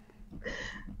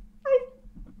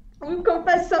will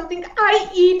confess something. I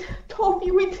eat toffee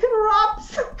with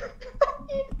wraps.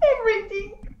 eat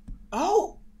everything.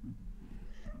 Oh.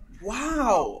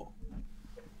 Wow.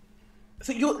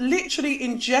 So you're literally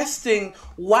ingesting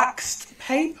waxed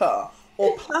paper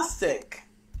or plastic.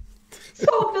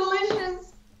 So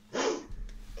delicious.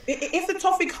 If the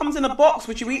toffee comes in a box,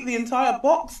 would you eat the entire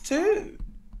box too?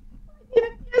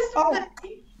 Yes, Oh.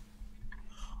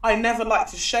 I never like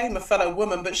to shame a fellow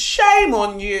woman, but shame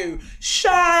on you.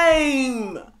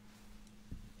 Shame.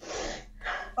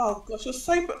 Oh gosh, you're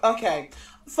so... Okay,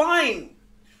 fine.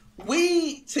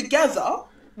 We together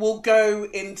will go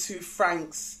into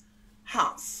Frank's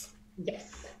house.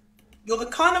 Yes. You're the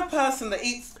kind of person that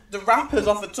eats the wrappers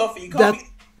off a toffee. You That can't be...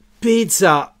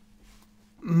 pizza,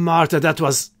 Martha, that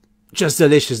was just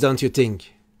delicious, don't you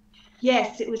think?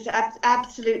 Yes, it was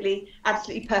absolutely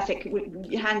perfect.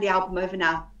 You hand the album over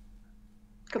now.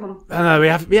 Come on. We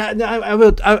have. Yeah, no, I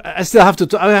will. I still have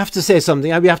to. I have to say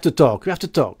something. We have to talk. We have to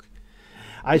talk.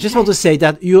 I just want to say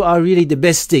that you are really the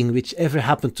best thing which ever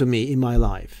happened to me in my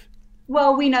life.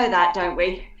 Well, we know that, don't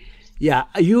we? Yeah,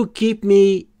 you keep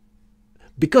me.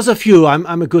 Because of you,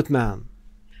 I'm a good man.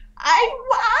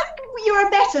 You're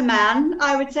a better man.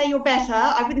 I would say you're better.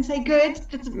 I wouldn't say good.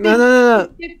 That's a big No.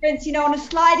 difference, you know, on a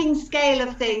sliding scale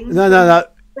of things. No.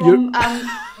 From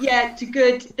yeah to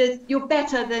good. You're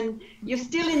better than. You're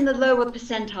still in the lower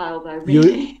percentile, though.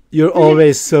 Really. You're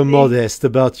always so modest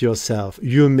about yourself.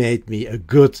 You made me a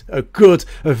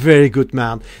very good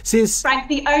man. Since Frank,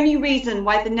 the only reason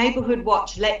why the neighbourhood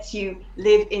watch lets you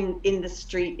live in the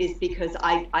street is because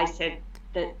I said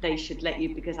that they should let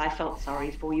you, because I felt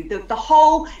sorry for you. The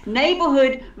whole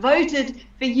neighbourhood voted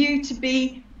for you to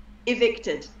be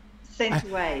evicted, sent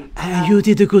away. You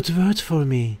did a good word for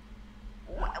me.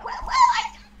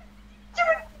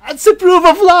 That's a proof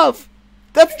of love.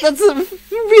 That's a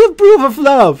real proof of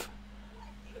love.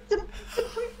 To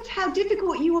prove how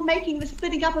difficult you were making the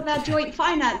splitting up of our joint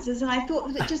finances, and I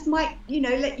thought that it just might,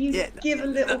 let you give a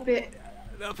little bit.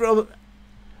 No problem.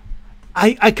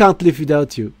 I can't live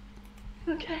without you.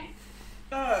 Okay.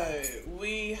 So,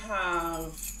 we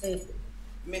have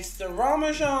Mr.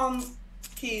 Ramajan's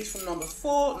keys from number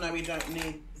 4. No, we don't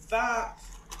need that.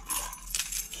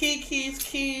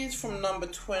 Keys from number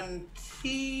 20.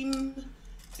 We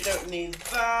don't need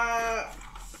that.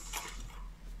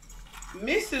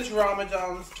 Mrs.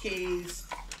 Ramadan's keys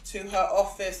to her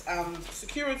office and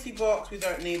security box. We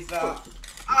don't need that.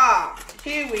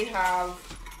 Here we have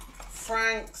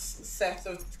Frank's set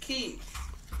of keys.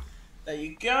 There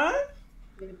you go.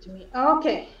 Give it to me.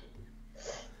 Okay.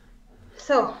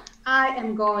 So I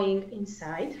am going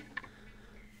inside.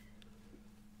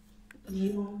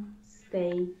 You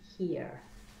stay here.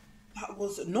 That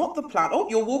was not the plan. Oh,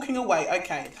 you're walking away.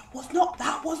 Okay. That was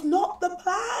not the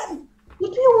plan.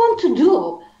 What do you want to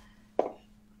do?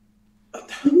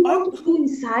 Do you want to go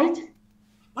inside?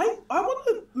 I want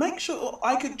to make sure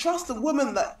I can trust a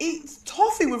woman that eats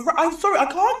toffee with... I'm sorry, I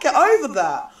can't get over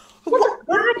that. What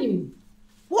time?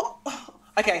 What?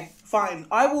 Okay, fine.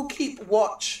 I will keep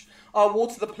watch. I'll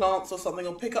water the plants or something.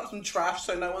 I'll pick up some trash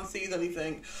so no one sees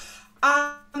anything.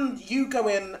 And you go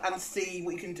in and see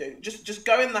what you can do. Just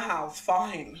go in the house.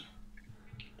 Fine.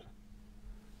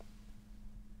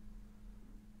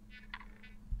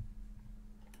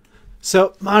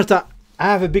 So, Martha, I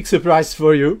have a big surprise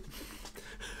for you.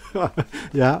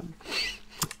 Yeah.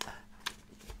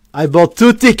 I bought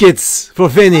 2 tickets for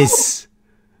Venice.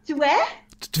 To where?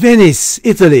 To Venice,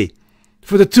 Italy.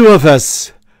 For the 2 of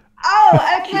us.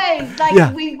 Oh, okay. Like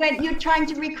Yeah. we went. You're trying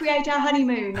to recreate our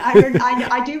honeymoon.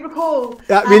 I do recall.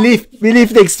 Yeah, we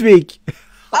leave next week.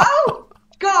 Oh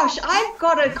gosh, I've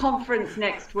got a conference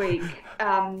next week.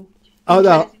 Oh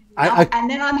no. And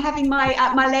then I'm having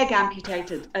my leg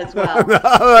amputated as well.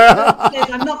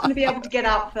 I'm not going to be able to get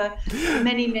out for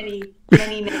many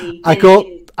I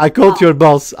called your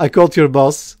boss.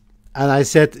 And I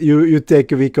said you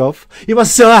take a week off. He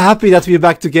was so happy that we're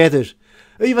back together.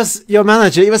 He was your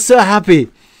manager. He was so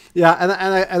happy. Yeah,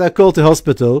 and I called the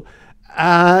hospital.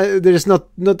 There is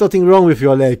nothing wrong with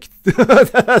your leg.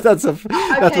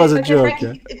 That was a joke. Frankie,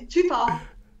 Yeah. it's too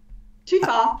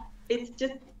far. It's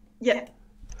just yeah.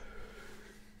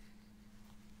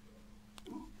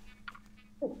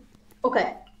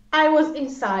 Okay, I was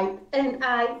inside and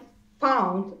I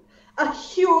found a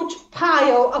huge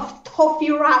pile of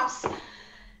toffee wraps,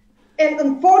 and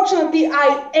unfortunately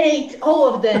I ate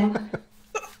all of them.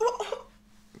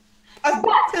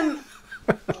 I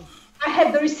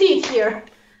have the receipt here.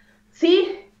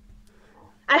 See?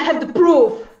 I have the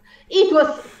proof. It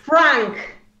was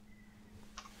Frank.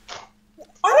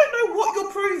 I don't know what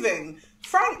you're proving.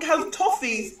 Frank has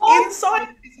toffees inside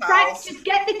his house. Frank, just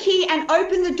get the key and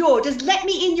open the door. Just let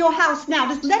me in your house now.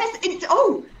 Just let us in.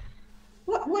 Oh,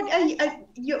 What are you?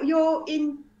 You're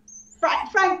in.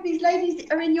 Frank, these ladies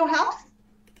are in your house.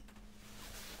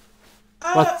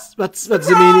 What's the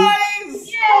meaning?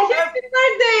 Yay, happy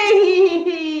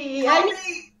birthday!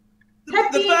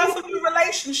 The birth of your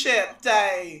relationship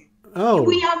day. Oh.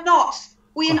 We are not.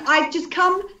 I've just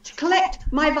come to collect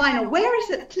my vinyl. Where is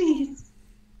it, please?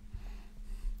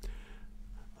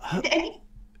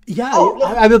 Yeah, Oh,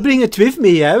 I will bring it with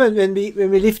me. Yeah, when we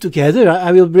live together,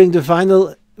 I will bring the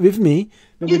vinyl with me.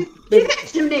 Give it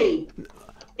to me.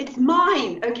 It's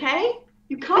mine, okay?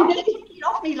 You can't take it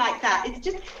off me like that. It's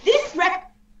just this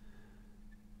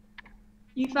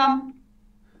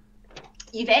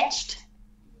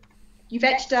You've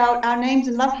etched our names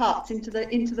and love hearts into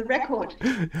the record.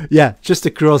 Yeah, just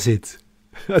across it.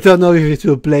 I don't know if it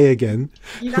will play again.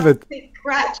 You have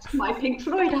scratched my Pink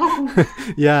Floyd album.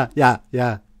 Yeah.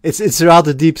 It's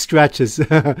rather deep scratches. Hey,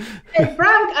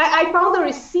 Frank, I found a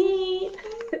receipt.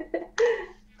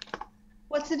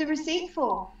 What's it a receipt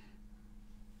for?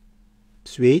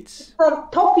 Sweets? From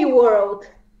Toffee World.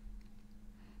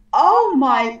 Oh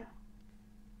my!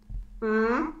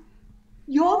 Hmm?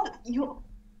 You're.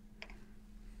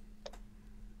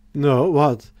 No,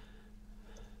 what?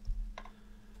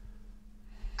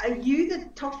 Are you the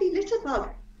toffee litterbug?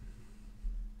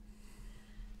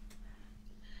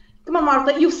 Come on,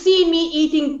 Martha. You've seen me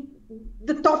eating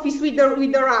the toffees with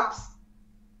the wraps.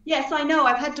 Yes, I know.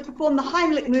 I've had to perform the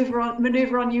Heimlich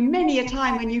maneuver on you many a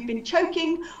time when you've been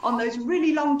choking on those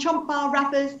really long chomp bar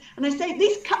wrappers. And I say, at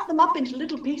least cut them up into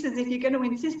little pieces if you're going to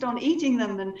insist on eating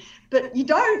them. But you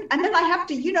don't. And then I have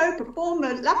to, perform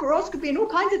a laparoscopy and all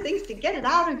kinds of things to get it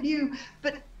out of you.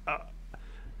 But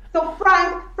So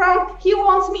Frank, he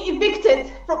wants me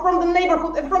evicted from the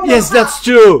neighborhood and from your Yes, house. that's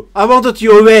true. I wanted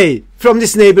you away from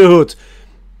this neighborhood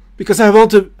because I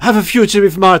want to have a future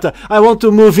with Martha. I want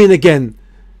to move in again.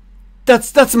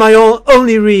 That's my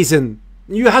only reason.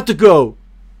 You had to go.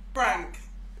 Frank,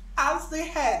 as the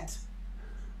head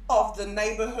of the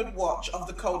neighbourhood watch of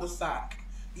the cul-de-sac,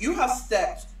 you have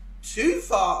stepped too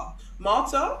far.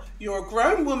 Martha, you're a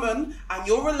grown woman and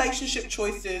your relationship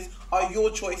choices are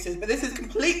your choices, but this is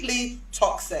completely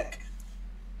toxic.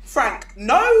 Frank,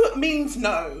 no means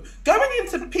no. Going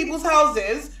into people's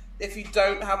houses, if you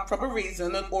don't have proper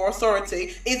reason or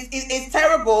authority, is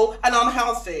terrible and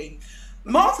unhealthy.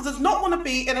 Martha does not want to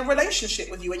be in a relationship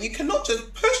with you, and you cannot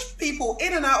just push people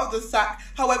in and out of the sack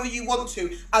however you want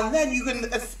to, and then you can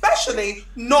especially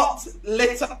not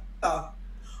litter.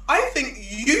 I think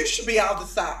you should be out of the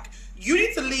sack. You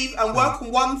need to leave and work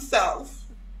on oneself.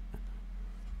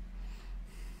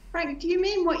 Frank, do you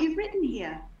mean what you've written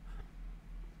here?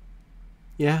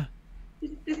 Yeah.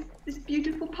 This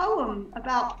beautiful poem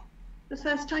about the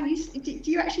first time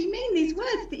do you actually mean these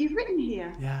words that you've written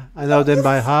here? Yeah, I know them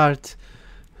by heart.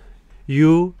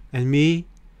 You and me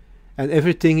and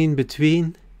everything in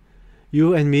between.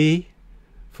 You and me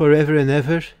forever and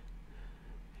ever.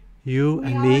 You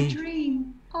and me. We are a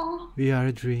dream. Oh, We are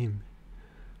a dream.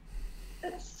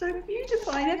 that's so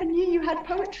beautiful. I never knew you had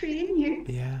poetry in you.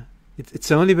 Yeah.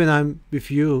 It's only when I'm with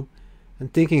you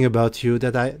and thinking about you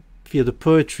that I feel the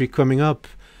poetry coming up.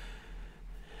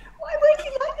 Why weren't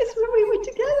you like this when we were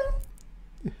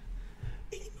together?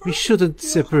 We shouldn't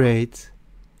separate.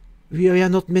 We are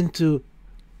not meant to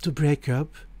break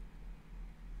up.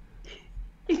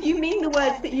 If you mean the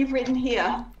words that you've written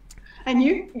here, and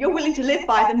you're willing to live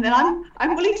by them, then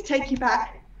I'm willing to take you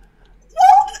back.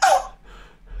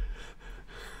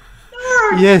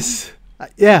 Yes.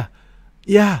 Yeah.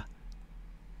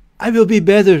 I will be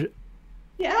better.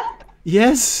 Yeah?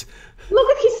 Yes. Look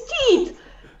at his teeth.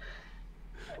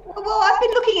 Well, I've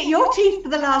been looking at your teeth for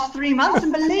the last 3 months,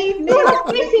 and believe me, You're not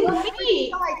kissing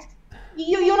me.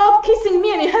 You're not kissing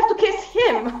me, and you have to kiss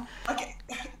him. Okay.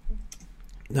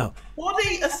 No.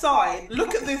 Body aside,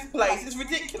 look at this place. It's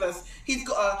ridiculous. He's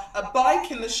got a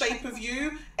bike in the shape of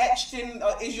you. Etched in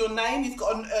is your name. He's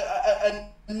got a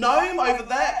gnome over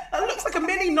there. That looks like a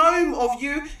mini gnome of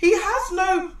you. He has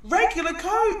no regular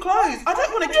clothes. I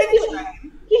don't want to kid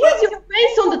shame. He has your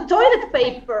face on the toilet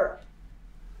paper.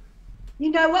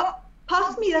 You know what?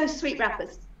 Pass me those sweet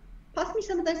wrappers. Pass me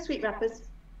some of those sweet wrappers.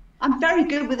 I'm very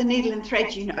good with a needle and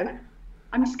thread, you know.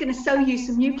 I'm just going to sew you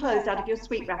some new clothes out of your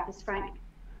sweet wrappers, Frank.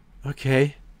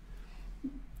 Okay. We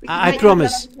can I make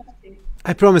promise. you lovely.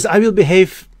 I promise I will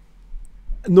behave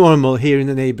normal here in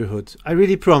the neighborhood. I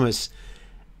really promise.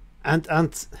 And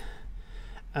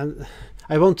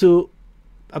I want to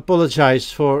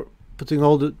apologize for putting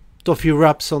all the toffee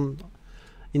wraps on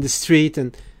in the street,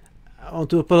 and I want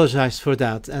to apologize for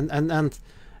that.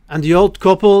 And the old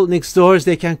couple next doors,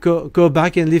 they can go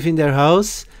back and live in their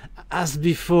house as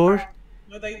before.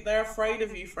 No, they're afraid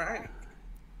of you, Frank.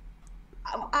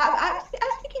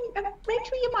 was thinking,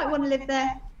 Rachel, you might want to live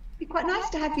there. It'd be quite nice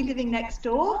to have you living next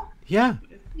door. Yeah.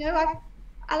 You know,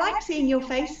 I like seeing your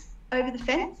face over the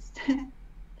fence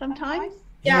sometimes.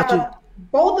 Yeah, but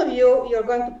both of you're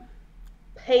going to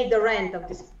pay the rent of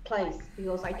this place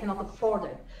because I cannot afford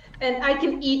it. And I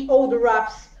can eat all the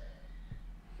wraps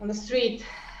on the street.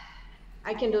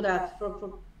 I can do that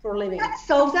for a living. That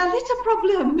solves our litter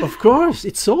problem. Of course,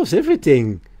 it solves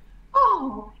everything.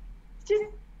 Oh, it's just,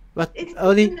 But it's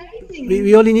only amazing.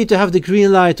 we only need to have the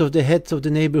green light of the head of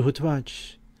the neighborhood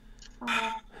watch.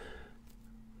 Oh.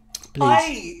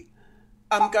 Please.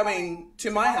 I am going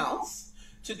to my house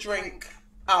to drink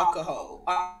alcohol.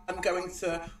 I'm going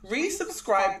to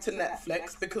resubscribe to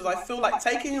Netflix because I feel like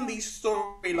taking in these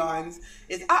storylines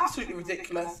is absolutely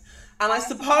ridiculous. And I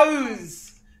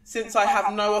suppose, since I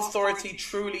have no authority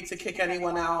truly to kick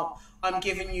anyone out, I'm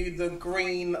giving you the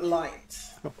green light.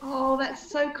 Oh, that's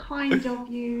so kind of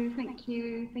you. Thank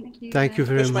you. Thank you. Thank you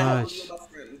very Push my help much. with your best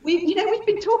friend. We've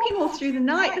been talking all through the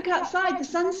night. Look outside. The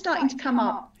sun's starting to come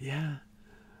up. Yeah,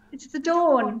 It's the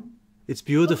dawn. it's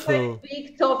beautiful.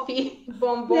 Big toffee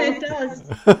bonbon. Yeah, it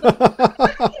does. I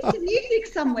can hear some music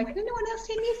somewhere. Can anyone else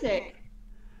hear music?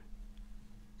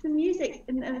 Some music,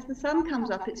 and as the sun comes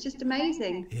up, it's just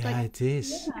amazing. It's Yeah, like, it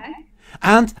is. you know.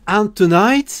 And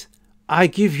tonight, I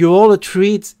give you all a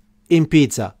treat in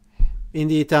pizza, in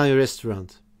the Italian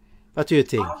restaurant. What do you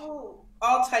think?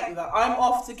 I'll take that. I'm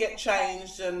off to get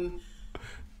changed, and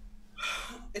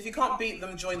if you can't beat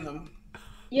them, join them.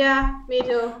 Yeah, me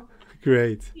too.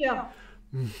 Great. Yeah.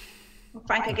 Well,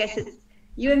 Frank, I guess it's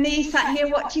you and me sat here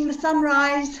watching the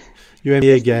sunrise. You and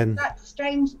me again. That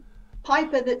strange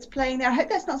piper that's playing there. I hope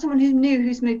that's not someone who's new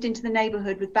who's moved into the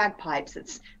neighbourhood with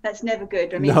bagpipes. That's never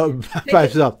good. I mean, No,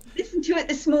 pipes up. Listen to it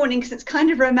this morning because it's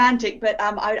kind of romantic, but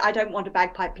I don't want a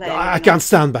bagpipe player. I can't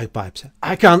stand bagpipes.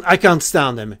 I can't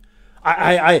stand them.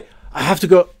 I have to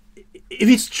go. If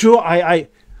it's true, I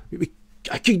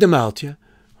kick them out. Yeah.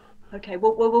 Okay,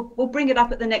 we'll bring it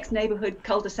up at the next neighbourhood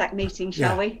cul-de-sac meeting,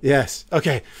 shall we? Yes.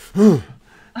 Okay.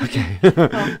 Okay.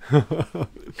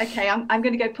 Okay, I'm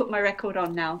going to go put my record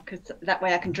on now because that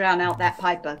way I can drown out that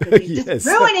piper. 'Cause he's Yes. just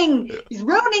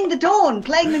ruining the dawn,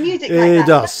 playing the music like He that.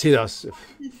 does. He does.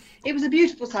 It was a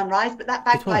beautiful sunrise, but that It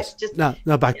bagpipe's was. just...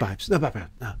 No bagpipes. No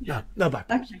bagpipes. No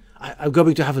bagpipes. Okay. I'm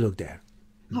going to have a look there.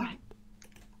 All right.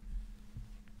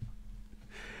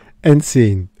 End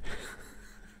scene.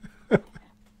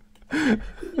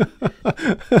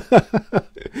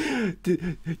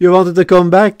 You wanted to come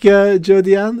back,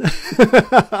 Jodyanne?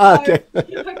 Okay.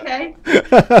 Okay.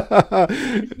 I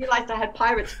just realised I had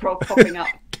Pirates Prov popping up.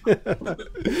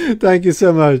 Thank you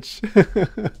so much.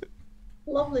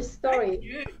 Lovely story.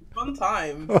 Yeah, fun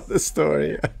time. What a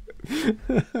story.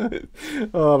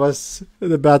 Oh, I was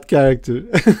the bad character.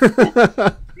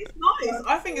 It's nice.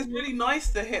 I think it's really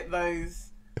nice to hit those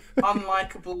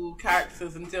unlikable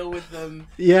characters and deal with them.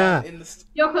 Yeah. In the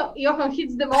Johan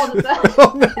hits them all the time.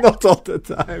 Oh, no, not all the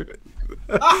time.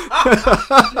 You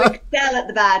excel at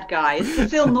the bad guy. It's the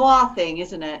film noir thing,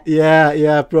 isn't it?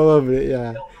 Yeah, probably,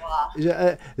 yeah. Film noir.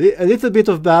 Yeah, a little bit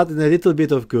of bad and a little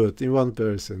bit of good in one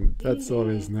person. That's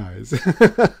always nice.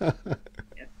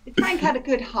 If Frank had a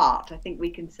good heart, I think we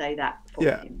can say that for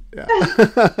him. Yeah.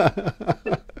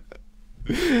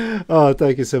 Oh,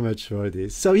 thank you so much for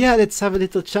this. So yeah, let's have a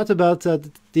little chat about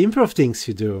the improv things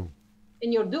you do.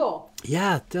 In your duo.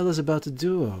 Yeah, tell us about the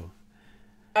duo.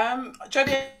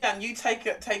 Jodyanne, you take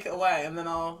it away, and then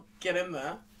I'll get in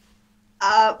there.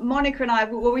 Monica and I,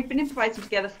 we've been improvising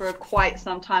together for quite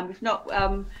some time. We've not,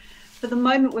 for the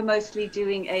moment, we're mostly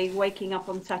doing a waking up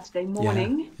on Saturday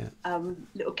morning,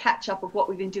 little catch up of what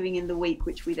we've been doing in the week,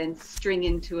 which we then string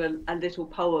into a little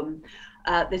poem.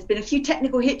 There's been a few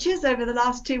technical hitches over the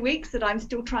last 2 weeks that I'm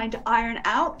still trying to iron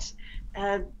out.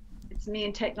 It's me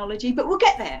and technology, but we'll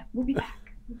get there. We'll be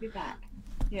back. We'll be back.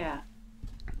 Yeah.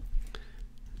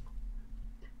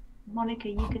 Monica,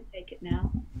 you can take it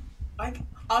now.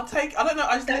 I'll take. I don't know.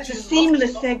 I just That's a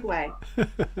literally seamless segue.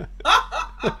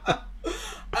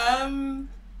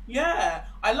 Yeah,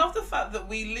 I love the fact that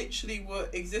we literally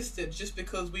existed just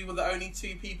because we were the only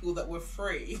two people that were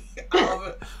free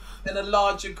in a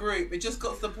larger group. It just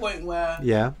got to the point where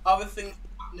other things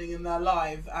were happening in their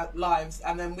lives,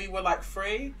 and then we were like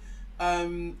free,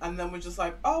 and then we're just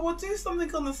like, oh, we'll do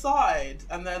something on the side,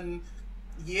 and then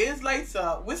years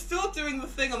later, we're still doing the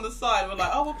thing on the side. We're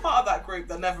like, oh, we're part of that group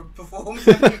that never performed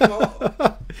anymore.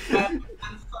 And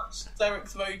such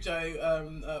Derek's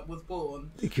MoJo was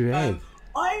born. Great.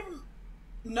 I'm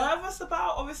nervous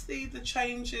about, obviously, the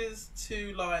changes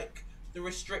to, like, the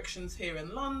restrictions here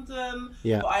in London.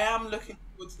 Yeah. But I am looking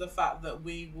forward to the fact that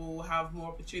we will have more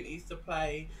opportunities to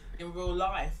play in real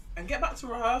life and get back to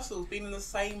rehearsals, being in the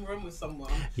same room with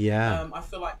someone. Yeah. I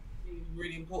feel like it's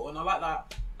really important. I like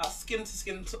that skin to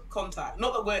skin contact.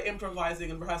 Not that we're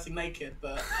improvising and rehearsing naked,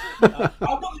 but I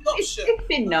want the option. It's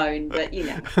been known, but you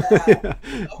know,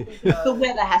 the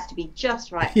weather has to be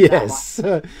just right. Yes.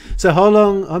 So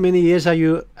how many years are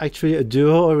you actually a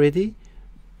duo already?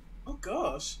 Oh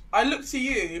gosh, I look to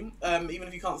you, even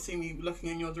if you can't see me looking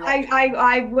in your direction.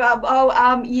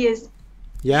 Years.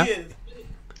 Yeah. Years.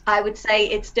 I would say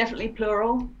it's definitely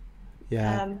plural.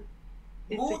 Yeah.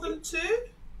 More than 2?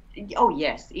 Oh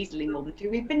yes, easily more than 2.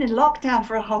 We've been in lockdown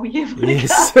for a whole year.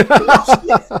 Yes.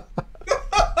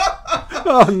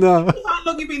 Oh no. How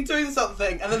long you been doing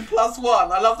something, and then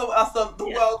 +1. I love that's the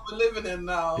world we're living in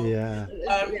now. Yeah.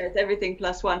 It's everything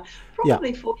 +1.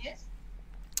 Probably 4 years.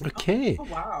 Okay. Oh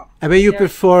wow. And when you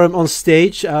perform on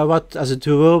stage, as a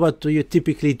duo, what do you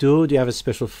typically do? Do you have a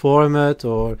special format,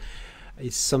 or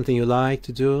is something you like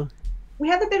to do? We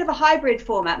have a bit of a hybrid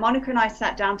format. Monica and I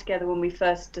sat down together when we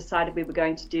first decided we were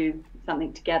going to do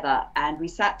something together, and we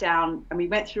sat down and we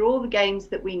went through all the games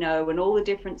that we know and all the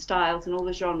different styles and all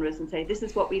the genres and say, this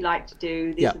is what we like to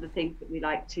do, these are the things that we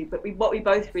like to, but what we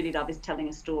both really love is telling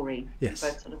a story. Yes. We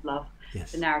both sort of love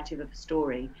Yes. the narrative of a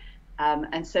story.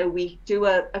 And so we do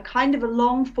a kind of a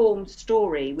long form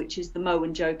story, which is the Mo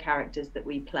and Joe characters that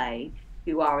we play,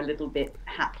 who are a little bit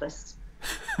hapless.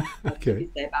 Okay.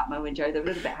 Say about Mo and Joe, they're a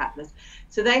little bit hapless.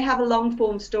 So they have a long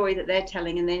form story that they're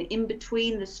telling, and then in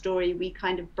between the story we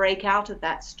kind of break out of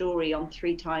that story on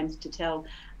 3 times to tell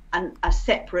a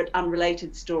separate,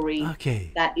 unrelated story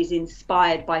that is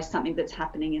inspired by something that's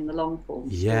happening in the long form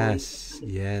story. Yes,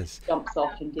 yes. Jumps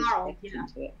off and gets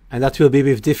into it. And that will be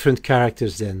with different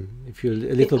characters then, if you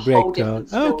a little breakdown.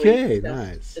 Okay,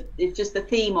 nice. It's just the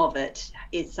theme of it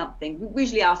is something. We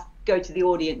usually go to the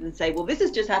audience and say, well, this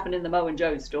has just happened in the Mo and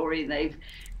Joe story, and they've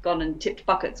gone and tipped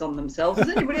buckets on themselves. Has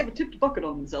anybody ever tipped a bucket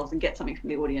on themselves? And get something from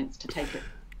the audience to take it.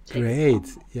 Great,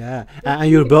 yeah. And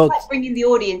you're both like bringing the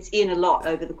audience in a lot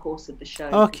over the course of the show.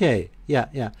 Okay,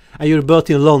 yeah. And you're both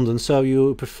in London, so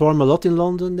you perform a lot in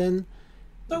London then?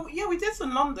 So yeah, we did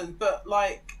some London, but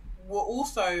like we're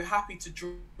also happy to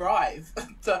drive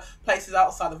to places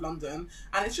outside of London,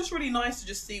 and it's just really nice to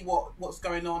just see what's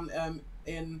going on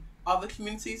in other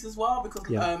communities as well, because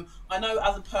I know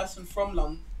as a person from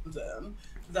London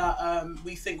that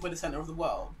we think we're the centre of the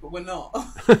world, but we're not.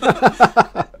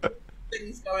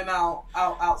 Things going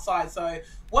outside, so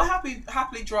we're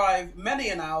happily drive many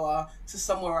an hour to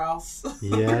somewhere else.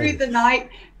 Through the night,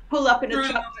 pull up in a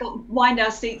truck, wind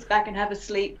our seats back and have a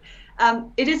sleep.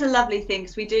 It is a lovely thing,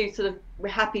 because we're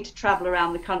happy to travel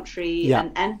around the country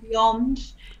and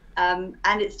beyond. And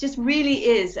it's just really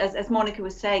is, as Monica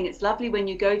was saying, it's lovely when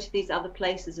you go to these other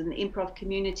places, and the improv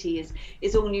community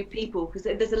is all new people, because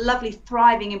there's a lovely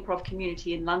thriving improv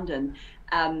community in London.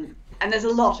 And there's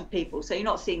a lot of people, so you're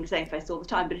not seeing the same face all the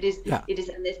time, but it is,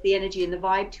 and there's the energy and the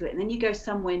vibe to it. And then you go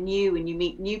somewhere new and you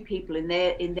meet new people in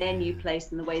their new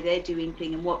place and the way they're doing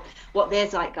things and what their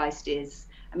zeitgeist is.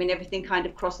 I mean, everything kind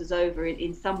of crosses over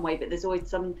in some way, but there's always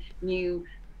some new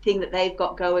thing that they've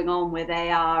got going on where they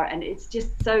are, and it's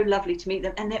just so lovely to meet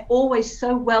them. And they're always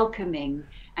so welcoming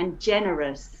and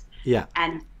generous,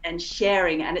 and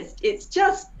sharing, and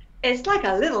it's like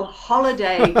a little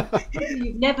holiday. People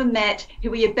you've never met,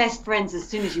 who are your best friends as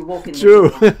soon as you walk in.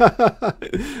 True.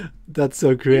 That's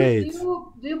so great.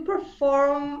 Do you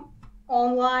perform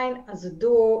online as a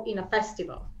duo in a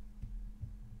festival?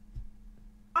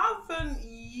 I haven't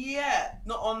yet,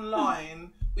 not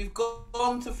online. We've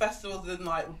gone to festivals and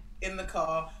like in the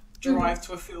car, drive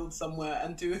to a field somewhere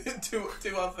and do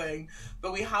our thing,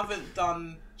 but we haven't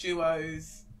done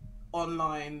duos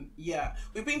online yet.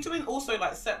 We've been doing also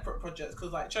like separate projects,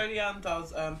 because like Jodyanne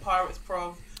does Pirates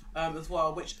Prov as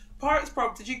well, which Pirates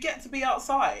Prov, did you get to be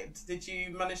outside? Did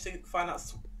you manage to find that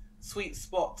sweet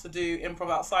spot to do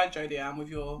improv outside, Jodyanne, with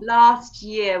your... Last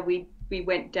year we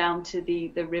went down to the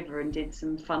river and did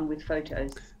some fun with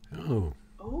photos. Oh.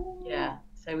 Yeah,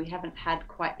 so we haven't had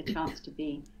quite the chance to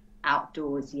be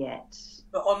outdoors yet.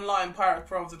 But online, Pirate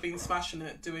Provs have been smashing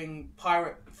it, doing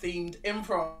pirate themed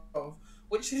improv,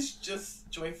 which is just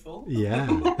joyful. Yeah.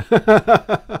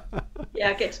 Yeah,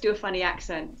 I get to do a funny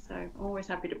accent, so I'm always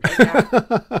happy to play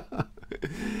that.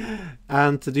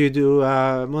 And do you do,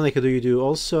 Monica, do you do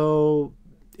also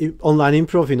online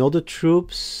improv in other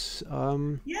troops?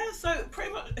 Yeah, so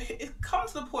pretty much it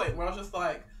comes to the point where I was just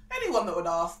like, anyone that would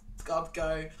ask, I'd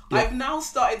go. Yeah. I've now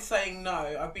started saying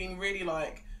no. I've been really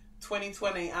like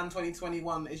 2020 and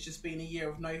 2021 is just been a year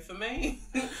of no for me.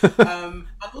 And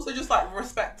also just like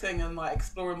respecting and like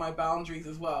exploring my boundaries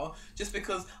as well, just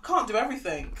because I can't do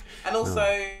everything. And also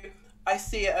I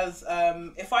see it as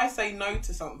if I say no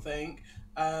to something,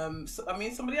 I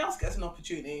mean somebody else gets an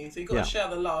opportunity, so you've got to share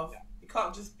the love. It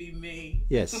can't just be me.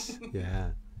 Yes.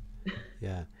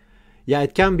 Yeah,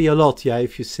 it can be a lot. Yeah,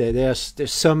 if you say there's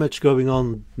so much going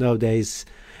on nowadays.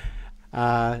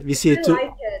 We see it too.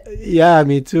 Like it. Yeah,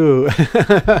 me too.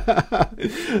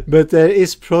 But there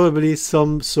is probably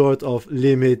some sort of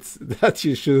limit that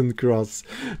you shouldn't cross,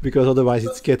 because otherwise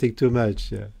it's getting too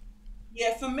much. Yeah.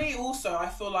 Yeah, for me also, I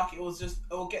feel like it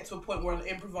will get to a point where I'm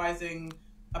improvising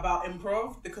about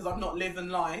improv, because I'm not living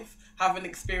life, having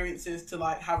experiences to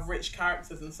like have rich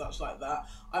characters and such like that.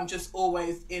 I'm just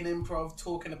always in improv,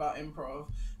 talking about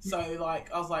improv. So like,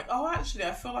 I was like, oh, actually,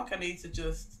 I feel like I need to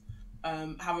just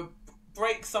have a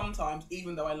break sometimes,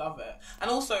 even though I love it. And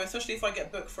also, especially if I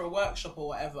get booked for a workshop or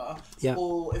whatever,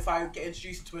 or if I get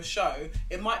introduced to a show,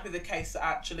 it might be the case that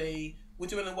actually we're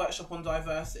doing a workshop on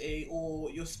diversity, or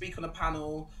you'll speak on a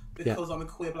panel because I'm a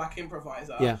queer black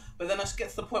improviser. But then I just get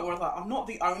to the point where I was like, I'm not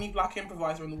the only black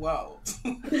improviser in the world. So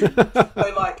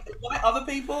like, invite other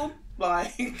people,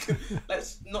 like,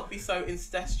 let's not be so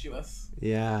incestuous.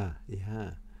 Yeah.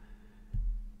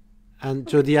 And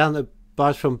Jodyanne,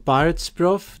 apart from Pirates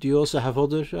Prov, do you also have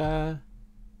other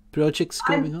projects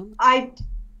going on?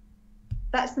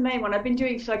 That's the main one. I've been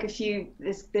doing like a few.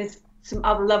 There's some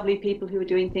other lovely people who are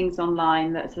doing things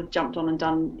online that sort of jumped on and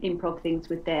done improv things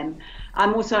with them.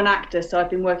 I'm also an actor, so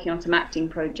I've been working on some acting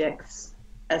projects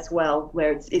as well,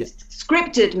 where it's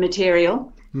scripted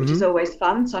material, which is always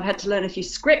fun. So I've had to learn a few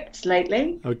scripts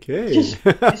lately. Okay.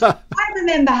 I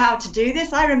remember how to do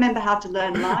this. I remember how to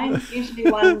learn lines. Usually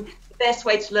the best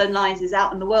way to learn lines is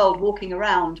out in the world, walking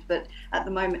around. But at the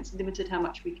moment, it's limited how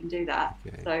much we can do that.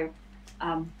 Okay. So,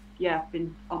 I've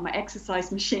been on my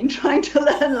exercise machine trying to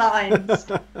learn lines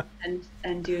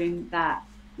and doing that.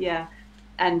 Yeah.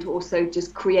 And also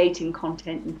just creating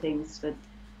content and things for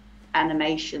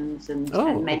animations and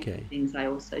making things I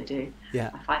also do.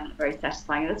 Yeah. I find that very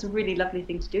satisfying. That's a really lovely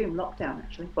thing to do in lockdown,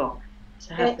 actually. Well,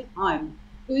 to have the time.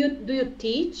 Do you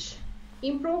teach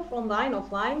improv online,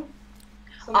 offline?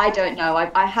 I don't know.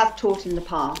 I have taught in the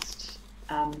past,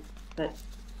 but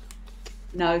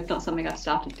no, not something I've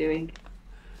started doing.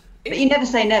 But you never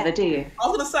say never, do you? I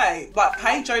was going to say, like,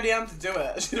 pay Jodyanne to do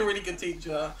it. She's a really good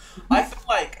teacher. I feel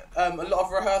like a lot of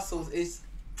rehearsals is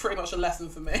pretty much a lesson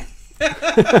for me.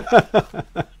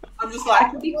 I'm just like... I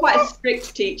can be quite a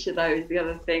strict teacher, though, is the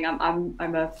other thing.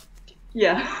 I'm a...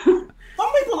 Yeah. Some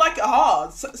people like it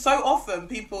hard. So often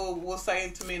people will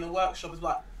say to me in a workshop, is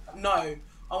like, no,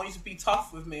 I want you to be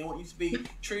tough with me. I want you to be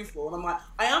truthful. And I'm like,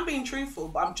 I am being truthful,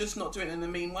 but I'm just not doing it in a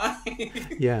mean way.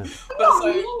 Yeah. I'm not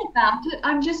mean about it.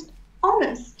 I'm just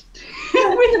honest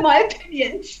with my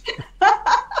opinions.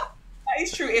 That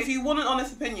is true. If you want an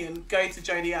honest opinion, go to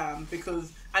Jodyanne,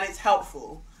 and it's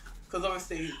helpful. Because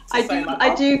obviously, I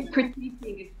do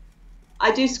critiquing.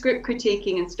 I do script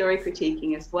critiquing and story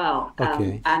critiquing as well.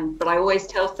 Okay. But I always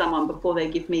tell someone before they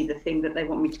give me the thing that they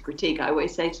want me to critique, I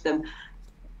always say to them,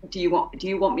 do you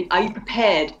want me, are you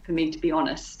prepared for me to be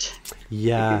honest?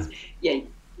 Yeah. Because,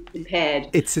 prepared.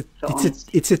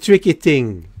 It's a tricky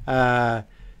thing,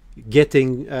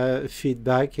 getting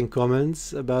feedback and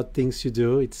comments about things you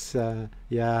do. It's some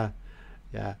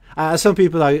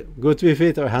people are good with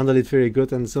it or handle it very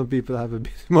good, and some people have a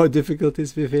bit more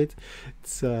difficulties with it.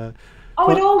 It's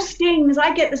it all stings.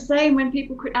 I get the same when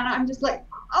people and I'm just like,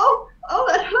 oh,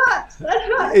 that hurts.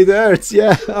 It hurts,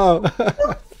 yeah. Oh.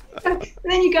 And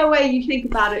then you go away, you think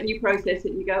about it, and you process it,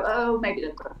 and you go, oh, maybe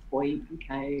they've got a point.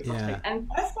 Okay. Yeah. And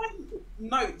I find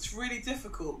notes really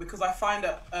difficult, because I find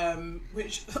it,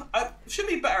 which I should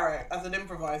be better at as an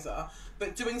improviser,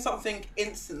 but doing something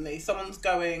instantly, someone's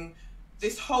going,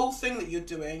 this whole thing that you're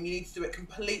doing, you need to do it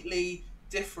completely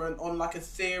different on like a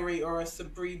theory or a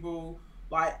cerebral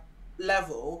like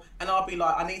level, and I'll be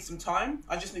like, I need some time.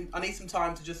 I need some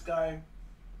time to just go.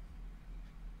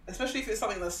 Especially if it's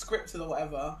something that's scripted or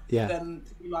whatever, then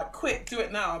to be like, quick, do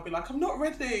it now. I'd be like, I'm not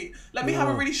ready. Let me have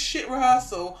a really shit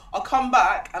rehearsal. I'll come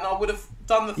back and I would have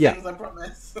done the things I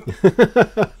promised.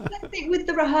 I think with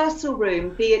the rehearsal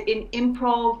room, be it in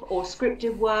improv or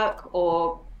scripted work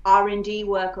or R&D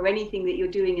work or anything that you're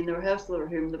doing in the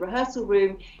rehearsal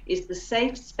room is the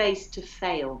safe space to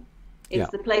fail. It's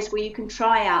the place where you can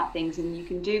try out things and you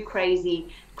can do crazy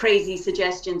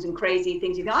suggestions and crazy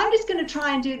things. You go, I'm just going to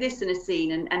try and do this in a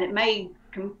scene, and it may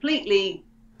completely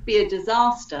be a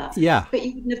disaster. Yeah. But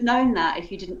you wouldn't have known that if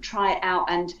you didn't try it out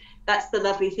and that's the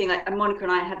lovely thing. Like, and Monica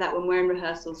and I have that when we're in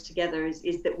rehearsals together,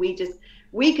 is that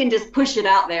we can just push it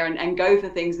out there and go for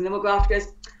things, and then we'll go after,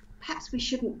 perhaps we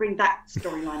shouldn't bring that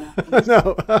storyline up.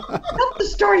 No. Not the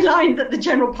storyline that the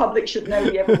general public should know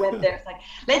we ever went there. It's like,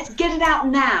 let's get it out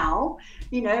now,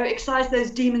 you know, excise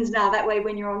those demons now. That way,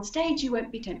 when you're on stage, you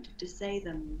won't be tempted to say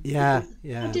them. Yeah,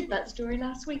 yeah. I did that story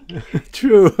last week.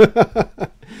 True.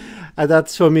 And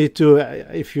that's for me too.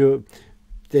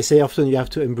 They say often you have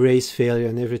to embrace failure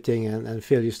and everything, and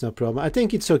failure is no problem. I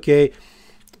think it's okay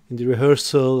in the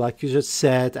rehearsal, like you just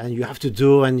said, and you have to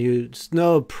do, and it's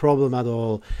no problem at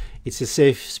all. It's a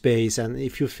safe space, and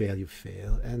if you fail, you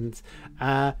fail, and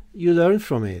you learn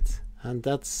from it, and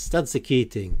that's the key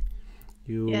thing.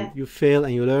 You fail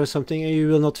and you learn something, and you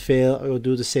will not fail or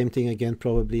do the same thing again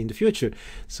probably in the future.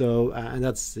 So and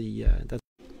that's the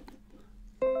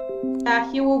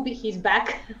he's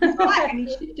back. Right, and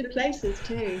he shifted places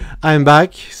too. I'm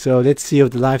back, so let's see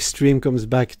if the live stream comes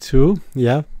back too.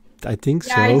 Yeah, I think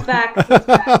so. Yeah, he's back. He's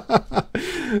back.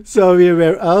 So we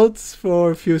were out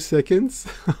for a few seconds.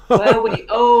 Well,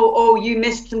 you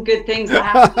missed some good things that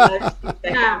happened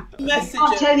in those few seconds. I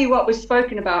can't tell you what was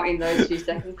spoken about in those few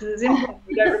seconds, because as improv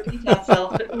we don't repeat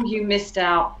ourselves, but you missed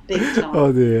out big time.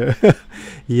 Oh dear.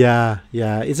 Yeah.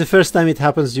 It's the first time it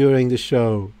happens during the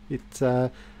show. It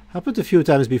happened a few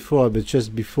times before, but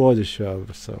just before the show.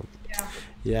 So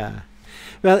yeah.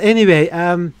 Well, anyway,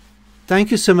 thank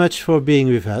you so much for being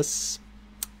with us.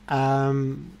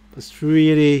 It's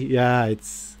really,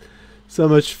 it's so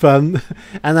much fun,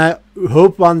 and I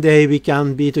hope one day we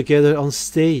can be together on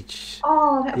stage.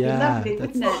 Oh, that would be lovely,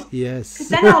 wouldn't it? Yes. Because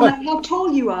then I'll know how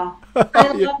tall you are.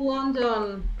 I love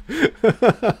London.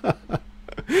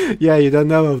 Yeah, you don't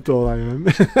know how tall I am.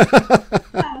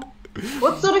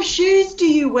 What sort of shoes do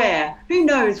you wear? Who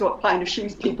knows what kind of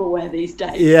shoes people wear these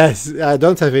days? Yes, I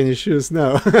don't have any shoes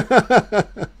now.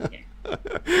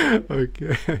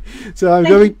 Okay, so I'm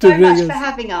going to bring so much for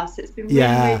having us. It's been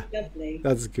really lovely.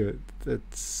 That's good.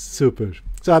 That's super.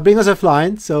 So I'll bring us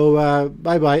offline. So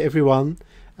bye bye everyone,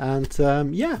 and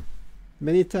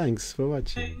many thanks for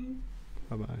watching.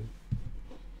 Bye bye.